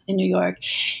Hospital in New York,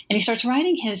 and he starts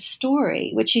writing his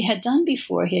story, which he had done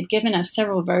before. He had given us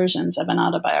several versions of an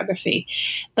autobiography,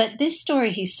 but this story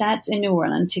he sets in New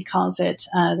Orleans. He calls it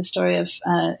the story of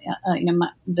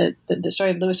the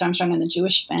story of Louis Armstrong and the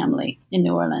Jewish family in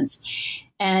New Orleans,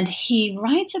 and he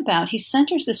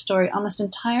centers this story almost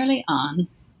entirely on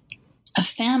a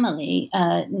family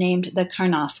named the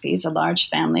Karnofskys, a large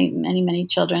family, many, many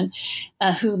children,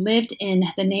 who lived in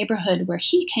the neighborhood where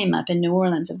he came up in New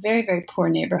Orleans, a very, very poor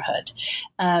neighborhood.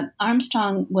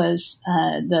 Armstrong was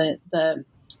the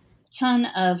son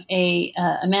of a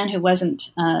man who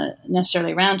wasn't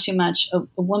necessarily around too much,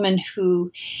 a woman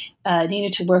who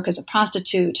needed to work as a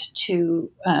prostitute to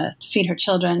feed her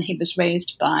children. He was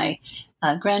raised by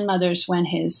grandmothers when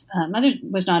his mother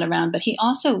was not around, but he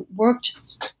also worked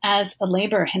as a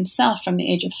laborer himself from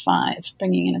the age of 5,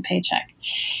 bringing in a paycheck.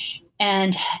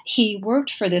 And he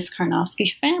worked for this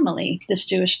Karnofsky family, this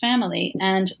Jewish family.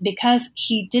 And because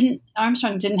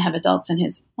Armstrong didn't have adults in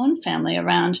his own family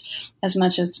around as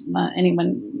much as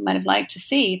anyone might have liked to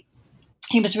see,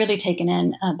 he was really taken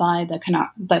in by the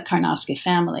Karnofsky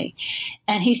family.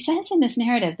 And he says in this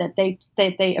narrative that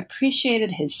they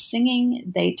appreciated his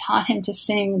singing. They taught him to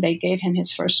sing. They gave him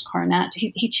his first cornet.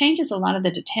 He changes a lot of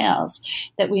the details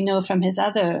that we know from his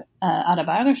other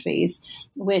autobiographies,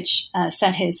 which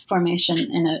set his formation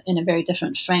in a very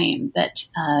different frame that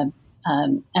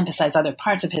emphasize other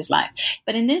parts of his life.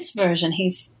 But in this version,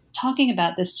 he's talking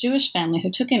about this Jewish family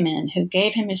who took him in, who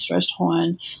gave him his first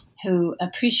horn, who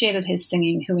appreciated his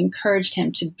singing, who encouraged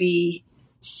him to be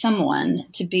someone,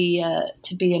 to be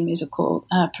a musical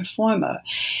performer.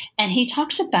 And he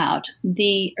talks about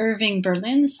the Irving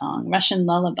Berlin song, Russian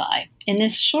Lullaby. In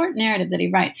this short narrative that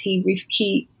he writes,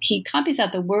 he copies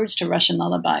out the words to Russian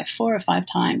Lullaby 4 or 5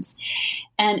 times.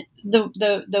 And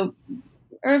the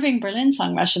Irving Berlin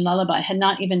song, Russian Lullaby, had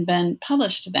not even been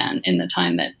published then in the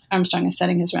time that Armstrong is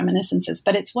setting his reminiscences,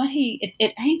 but it's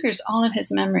it anchors all of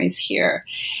his memories here.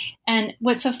 And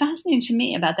what's so fascinating to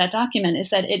me about that document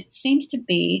is that it seems to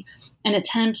be an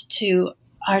attempt to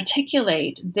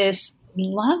articulate this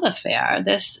love affair,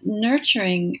 this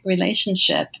nurturing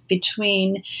relationship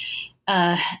between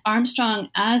Armstrong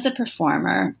as a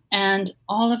performer and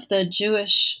all of the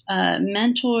Jewish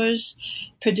mentors,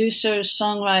 producers,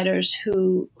 songwriters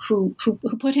who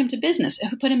put him in business,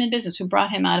 who brought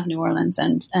him out of New Orleans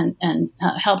and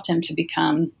helped him to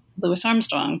become Louis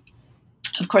Armstrong.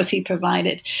 Of course, he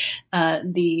provided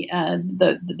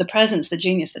the presence, the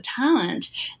genius, the talent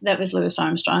that was Louis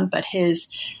Armstrong, but his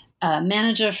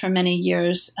manager for many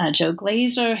years, Joe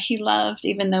Glazer, he loved,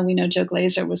 even though we know Joe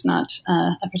Glazer was not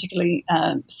a particularly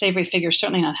savory figure,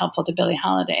 certainly not helpful to Billie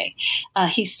Holiday.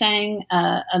 He sang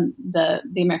the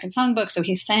American Songbook, so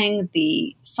he sang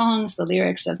the songs, the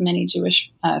lyrics of many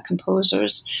Jewish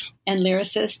composers and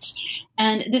lyricists.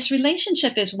 And this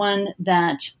relationship is one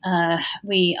that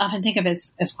we often think of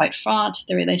as quite fraught,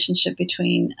 the relationship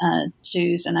between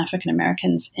Jews and African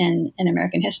Americans in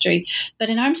American history. But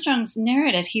in Armstrong's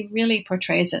narrative, he really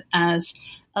portrays it as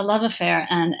a love affair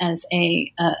and as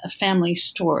a family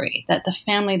story, that the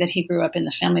family that he grew up in,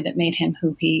 the family that made him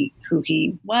who he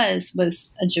was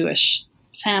a Jewish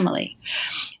family.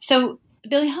 So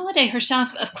Billie Holiday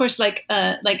herself, of course, like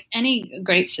any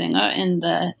great singer in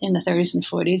the 30s and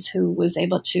 40s, who was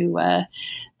able to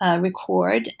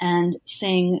record and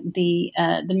sing the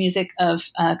music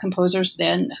of composers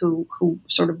then who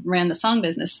sort of ran the song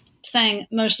business sang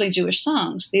mostly Jewish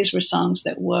songs. These were songs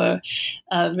that were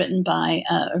written by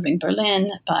Irving Berlin,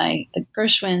 by the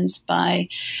Gershwins, by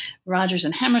Rodgers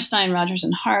and Hammerstein, Rodgers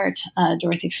and Hart,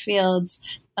 Dorothy Fields.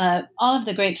 All of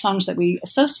the great songs that we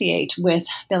associate with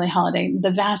Billie Holiday,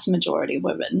 the vast majority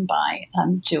were written by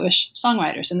Jewish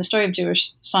songwriters. And the story of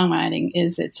Jewish songwriting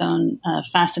is its own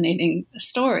fascinating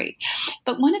story.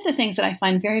 But one of the things that I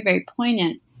find very, very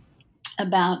poignant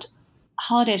about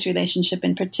Holiday's relationship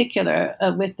in particular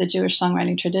with the Jewish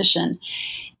songwriting tradition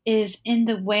is in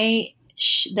the way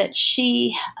that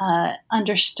she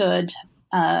understood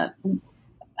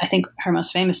I think her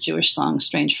most famous Jewish song,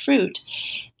 Strange Fruit,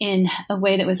 in a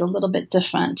way that was a little bit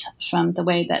different from the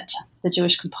way that the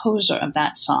Jewish composer of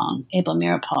that song, Abel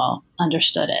Meeropol,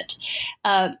 understood it.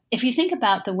 If you think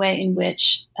about the way in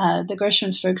which the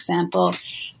Gershwins, for example,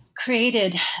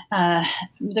 created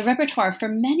the repertoire for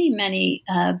many, many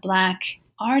Black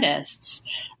artists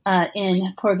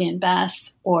in Porgy and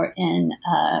Bess or in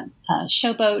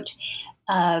Showboat,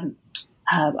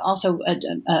 also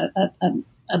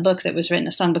a book that was written,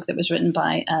 a songbook that was written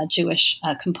by Jewish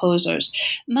composers.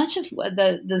 Much of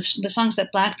the songs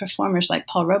that Black performers like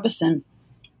Paul Robeson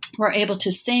were able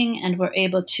to sing and were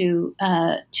able to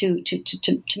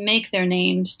make their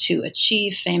names, to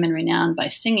achieve fame and renown by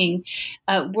singing,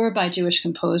 were by Jewish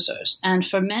composers. And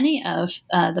for many of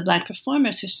the Black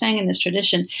performers who sang in this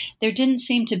tradition, there didn't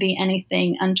seem to be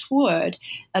anything untoward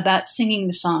about singing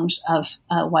the songs of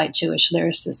white Jewish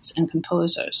lyricists and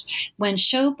composers. When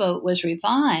Showboat was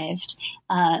revived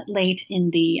late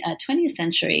in the 20th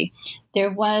century,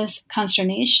 there was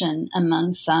consternation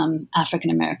among some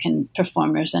African-American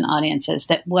performers and audiences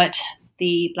that what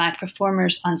the Black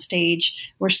performers on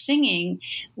stage were singing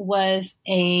was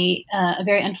a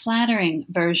very unflattering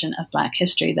version of Black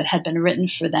history that had been written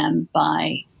for them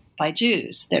by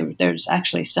Jews. There's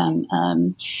actually some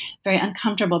very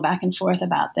uncomfortable back and forth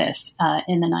about this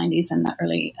in the 90s and the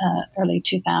early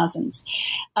 2000s.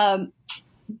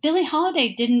 Billie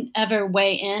Holiday didn't ever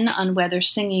weigh in on whether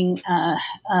singing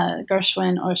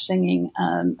Gershwin or singing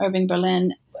Irving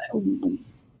Berlin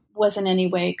was in any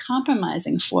way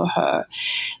compromising for her,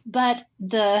 but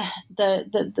the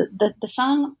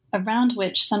song around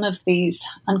which some of these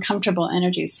uncomfortable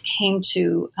energies came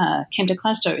to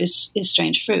cluster is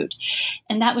Strange Fruit,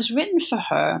 and that was written for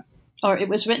her, or it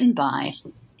was written by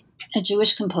a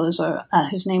Jewish composer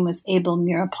whose name was Abel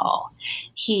Meeropol.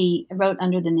 He wrote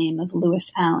under the name of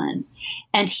Lewis Allen.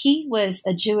 And he was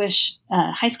a Jewish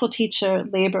high school teacher,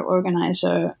 labor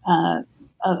organizer,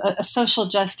 a social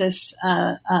justice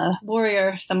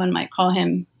warrior, someone might call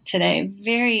him today.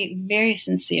 Very, very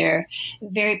sincere,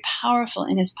 very powerful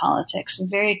in his politics,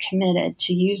 very committed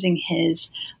to using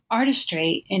his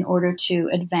artistry in order to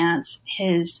advance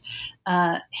his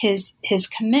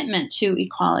commitment to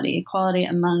equality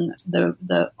among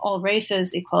the all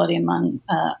races, equality among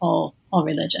all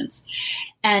religions.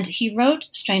 And he wrote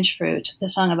Strange Fruit, the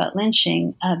song about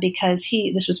lynching, because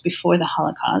this was before the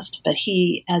Holocaust, but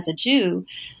he, as a Jew,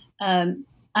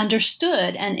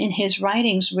 understood and in his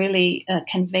writings really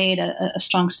conveyed a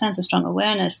strong sense, a strong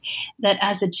awareness that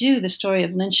as a Jew, the story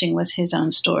of lynching was his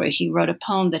own story. He wrote a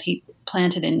poem that he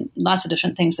planted in lots of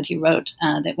different things that he wrote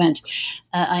that went,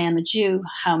 I am a Jew,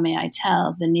 how may I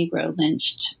tell? The Negro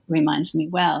lynched reminds me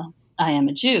well, I am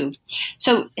a Jew.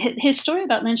 So his story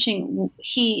about lynching,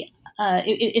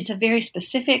 it's a very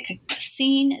specific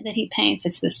scene that he paints.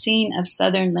 It's the scene of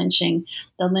Southern lynching.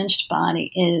 The lynched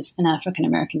body is an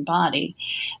African-American body.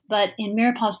 But in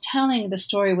Meeropol's telling, the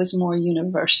story was more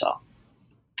universal.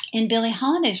 In Billie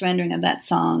Holiday's rendering of that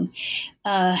song,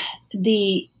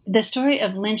 the story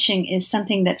of lynching is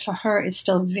something that for her is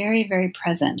still very, very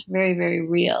present, very, very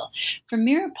real. For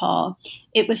Meeropol,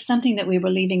 it was something that we were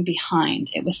leaving behind.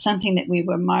 It was something that we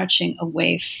were marching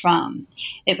away from.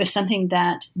 It was something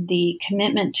that the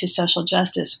commitment to social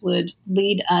justice would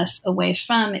lead us away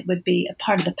from. It would be a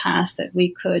part of the past that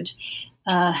we could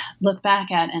look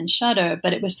back at and shudder,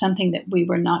 but it was something that we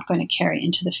were not going to carry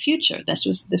into the future. This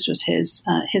was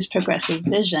his progressive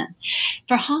vision.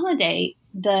 For Holiday,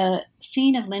 the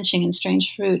scene of lynching in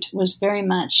Strange Fruit was very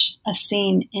much a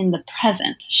scene in the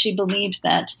present. She believed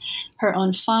that her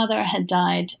own father had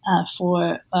died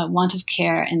for want of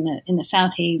care in the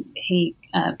South. He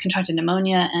contracted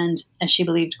pneumonia, and as she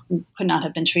believed, could not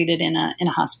have been treated in a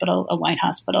hospital, a white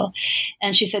hospital.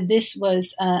 And she said this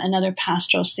was another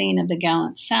pastoral scene of the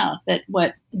gallant South.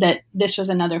 That this was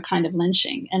another kind of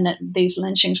lynching, and that these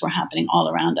lynchings were happening all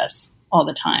around us all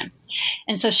the time.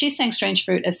 And so she sang Strange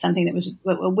Fruit as something that was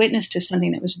a witness to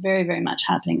something that was very, very much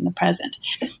happening in the present.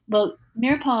 Well,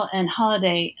 Meeropol and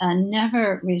Holiday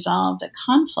never resolved a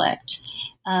conflict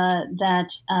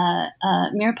that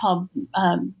Meeropol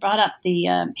brought up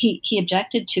he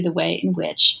objected to the way in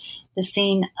which the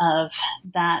scene of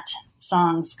that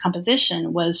song's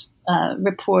composition was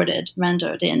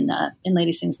rendered in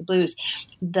Lady Sings the Blues.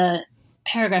 The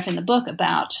paragraph in the book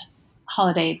about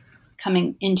Holiday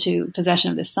coming into possession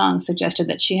of this song suggested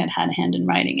that she had had a hand in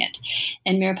writing it.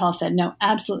 And Meeropol said, no,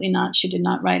 absolutely not. She did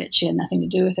not write it. She had nothing to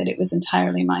do with it. It was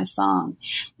entirely my song.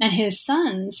 And his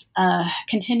sons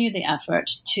continued the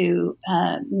effort to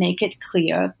make it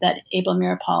clear that Abel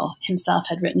Meeropol himself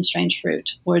had written Strange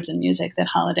Fruit, words and music that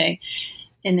Holiday,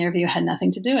 in their view, had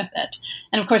nothing to do with it.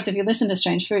 And of course, if you listen to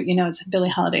Strange Fruit, you know it's Billie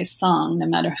Holiday's song, no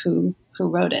matter who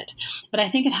wrote it. But I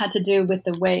think it had to do with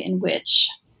the way in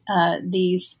which the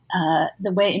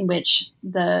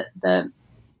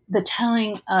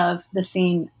telling of the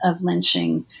scene of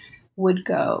lynching would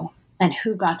go, and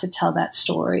who got to tell that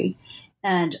story,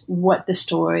 and what the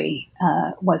story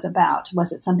was about.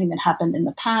 Was it something that happened in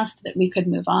the past that we could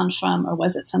move on from, or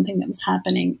was it something that was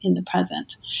happening in the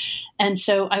present? And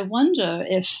so I wonder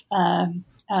if,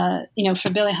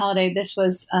 for Billie Holiday, this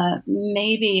was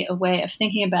maybe a way of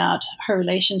thinking about her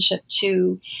relationship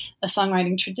to a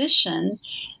songwriting tradition,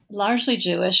 largely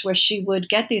Jewish, where she would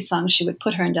get these songs, she would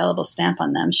put her indelible stamp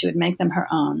on them, she would make them her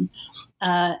own.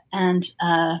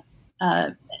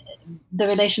 The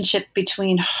relationship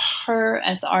between her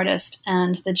as the artist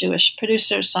and the Jewish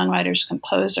producers, songwriters,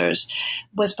 composers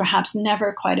was perhaps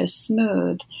never quite as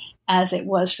smooth as it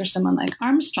was for someone like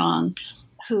Armstrong,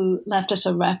 who left us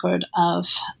a record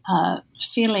of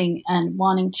feeling and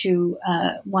wanting to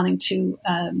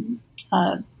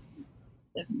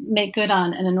make good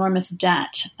on an enormous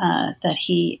debt that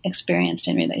he experienced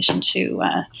in relation to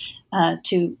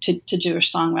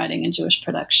Jewish songwriting and Jewish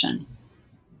production.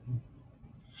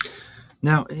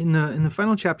 Now, in the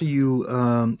final chapter,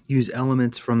 you use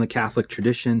elements from the Catholic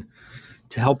tradition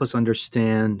to help us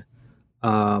understand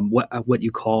what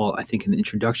you call, I think, in the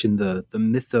introduction, the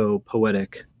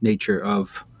mythopoetic nature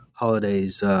of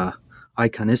Holiday's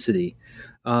iconicity.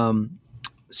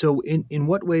 So in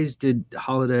what ways did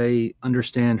Holiday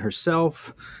understand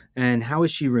herself, and how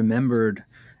is she remembered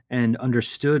and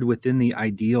understood within the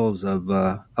ideals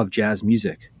of jazz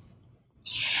music?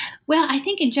 Well, I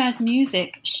think in jazz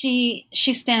music, she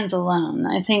stands alone.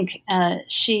 I think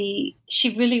she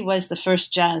really was the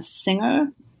first jazz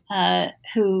singer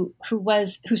who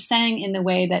sang in the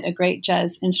way that a great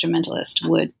jazz instrumentalist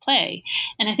would play.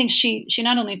 And I think she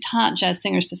not only taught jazz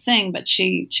singers to sing, but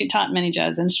she taught many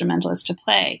jazz instrumentalists to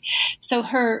play. So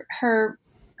her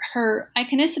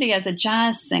iconicity as a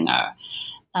jazz singer,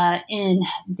 in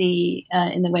the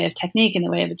way of technique, in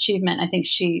the way of achievement, I think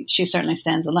she certainly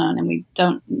stands alone, and we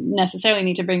don't necessarily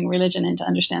need to bring religion in to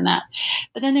understand that.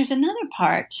 But then there's another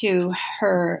part to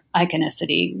her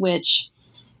iconicity, which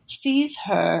sees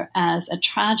her as a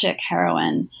tragic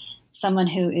heroine, someone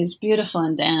who is beautiful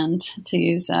and damned, to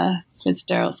use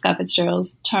Scott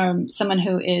Fitzgerald's term, someone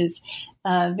who is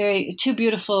too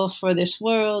beautiful for this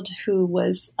world, who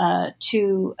was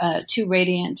too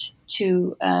radiant,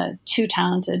 too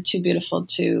talented, too beautiful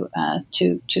to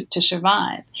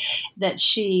survive. That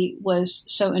she was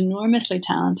so enormously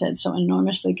talented, so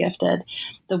enormously gifted.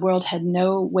 The world had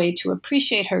no way to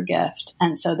appreciate her gift,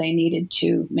 and so they needed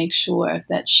to make sure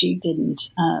that she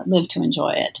didn't live to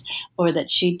enjoy it, or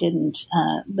that she didn't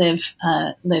live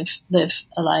a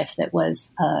life that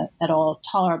was at all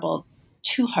tolerable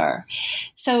to her.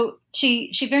 So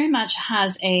she very much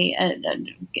has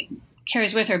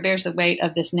carries with her, bears the weight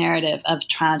of this narrative of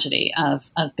tragedy, of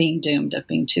being doomed, of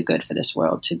being too good for this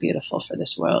world, too beautiful for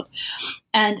this world.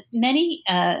 And many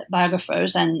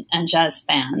biographers and jazz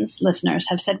fans, listeners,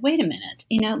 have said, wait a minute,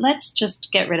 let's just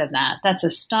get rid of that. That's a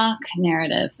stock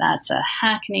narrative. That's a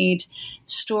hackneyed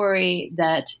story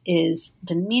that is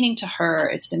demeaning to her.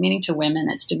 It's demeaning to women.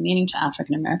 It's demeaning to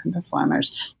African-American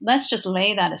performers. Let's just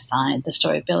lay that aside, the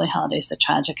story of Billie Holiday's the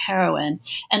tragic heroine,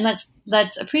 and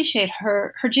let's appreciate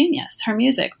her genius, her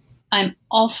music. I'm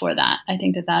all for that. I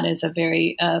think that is a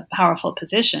very powerful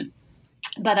position.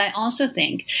 But I also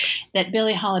think that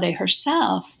Billie Holiday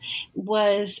herself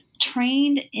was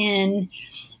trained in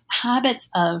habits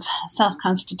of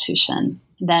self-constitution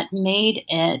that made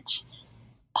it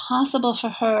possible for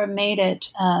her, made it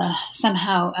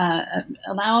somehow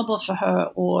allowable for her,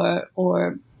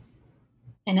 or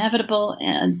inevitable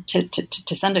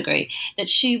to some degree, that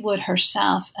she would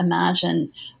herself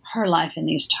imagine her life in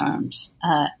these terms,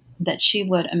 that she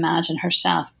would imagine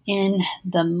herself in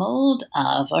the mold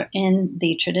of, or in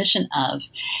the tradition of,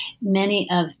 many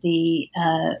of the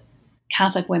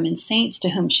Catholic women saints to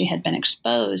whom she had been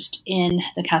exposed in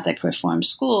the Catholic Reform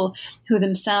School, who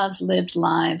themselves lived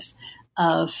lives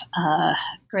of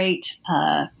great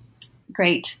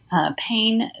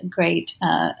pain, great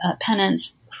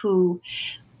penance, who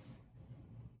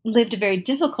lived very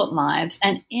difficult lives,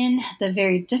 and in the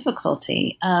very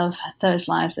difficulty of those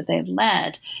lives that they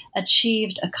led,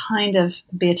 achieved a kind of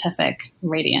beatific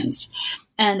radiance.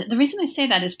 And the reason I say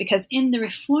that is because in the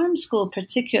Reform School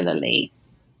particularly,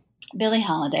 Billie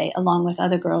Holiday, along with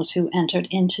other girls who entered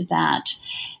into that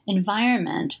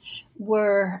environment,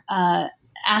 were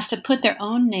asked to put their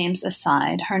own names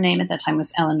aside. Her name at that time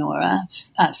was Eleonora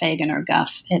Fagan or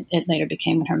Guff. It later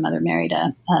became when her mother married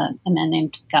a man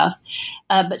named Guff.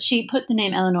 But she put the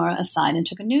name Eleonora aside and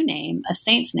took a new name, a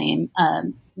saint's name,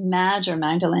 Madge or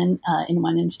Magdalene in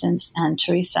one instance, and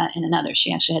Teresa in another.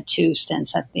 She actually had two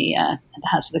stints at the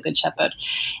House of the Good Shepherd,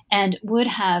 and would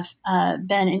have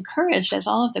been encouraged, as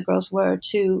all of the girls were,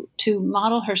 to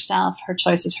model herself, her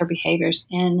choices, her behaviors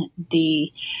in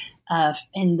the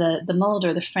mold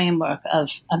or the framework of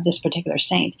this particular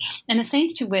saint. And the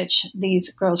saints to which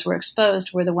these girls were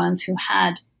exposed were the ones who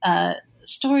had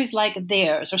stories like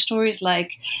theirs, or stories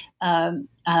like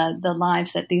the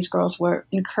lives that these girls were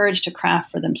encouraged to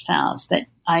craft for themselves. That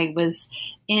I was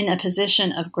in a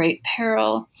position of great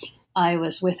peril. I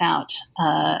was without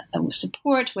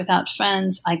support, without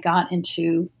friends. I got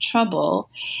into trouble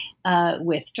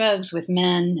with drugs, with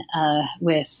men,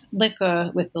 with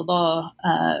liquor, with the law,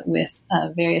 with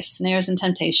various snares and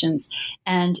temptations.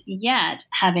 And yet,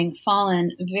 having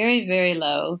fallen very, very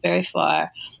low, very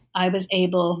far, I was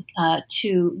able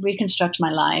to reconstruct my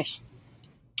life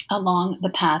along the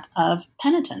path of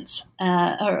penitence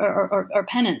or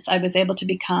penance. I was able to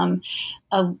become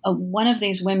one of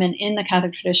these women in the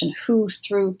Catholic tradition who,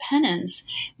 through penance,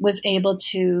 was able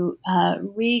to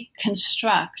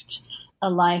reconstruct a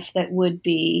life that would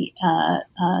be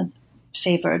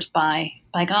favored by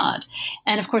God.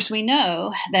 And of course, we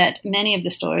know that many of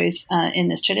the stories in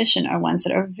this tradition are ones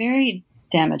that are very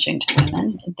damaging to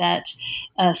women, that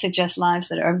suggest lives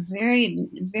that are very,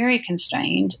 very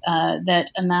constrained,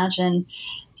 that imagine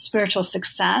spiritual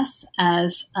success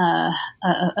as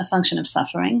a function of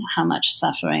suffering, how much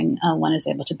suffering one is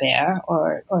able to bear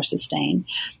or sustain.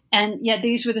 And yet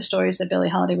these were the stories that Billie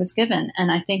Holiday was given.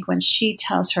 And I think when she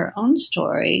tells her own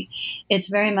story, it's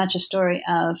very much a story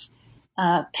of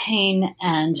pain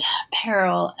and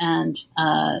peril and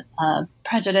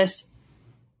prejudice,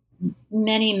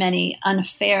 many, many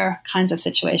unfair kinds of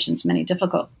situations, many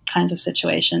difficult kinds of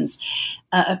situations,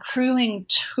 accruing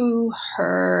to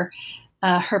her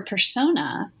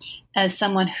persona as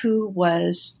someone who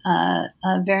was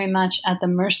very much at the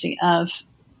mercy of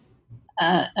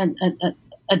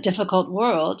a difficult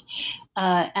world,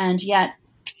 and yet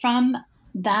from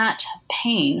that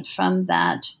pain, from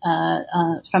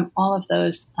all of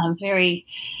those very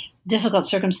difficult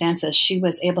circumstances, she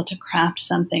was able to craft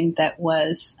something that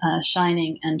was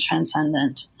shining and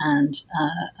transcendent and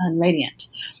radiant.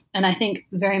 And I think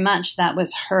very much that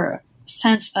was her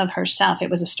sense of herself.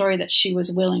 It was a story that she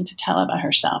was willing to tell about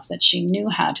herself, that she knew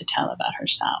how to tell about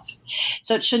herself.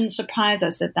 So it shouldn't surprise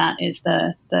us that that is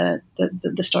the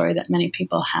story that many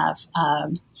people have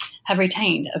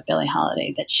retained of Billie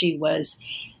Holiday, that she was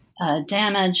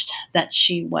damaged, that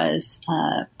she was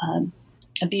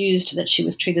abused, that she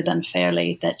was treated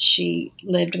unfairly, that she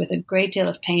lived with a great deal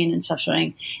of pain and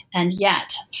suffering, and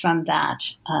yet from that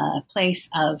place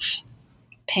of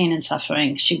pain and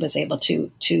suffering, she was able to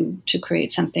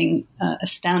create something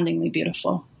astoundingly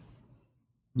beautiful.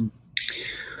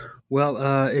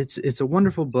 Well, it's a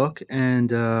wonderful book,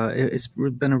 and it's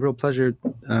been a real pleasure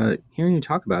hearing you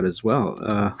talk about it as well,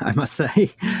 I must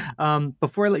say.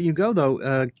 Before I let you go,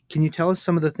 though, can you tell us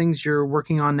some of the things you're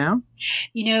working on now?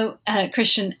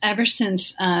 Christian, ever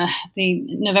since the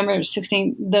November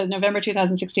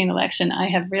 2016 election, I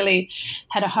have really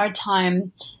had a hard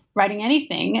time writing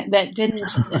anything that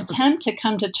didn't attempt to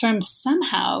come to terms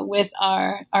somehow with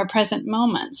our present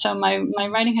moment. So my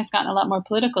writing has gotten a lot more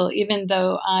political, even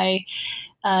though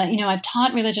I've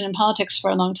taught religion and politics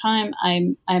for a long time.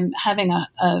 I'm having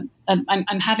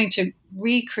I'm having to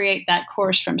recreate that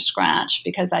course from scratch,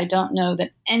 because I don't know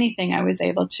that anything I was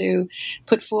able to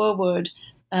put forward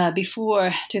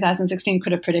before 2016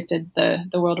 could have predicted the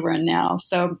world we're in now.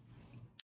 So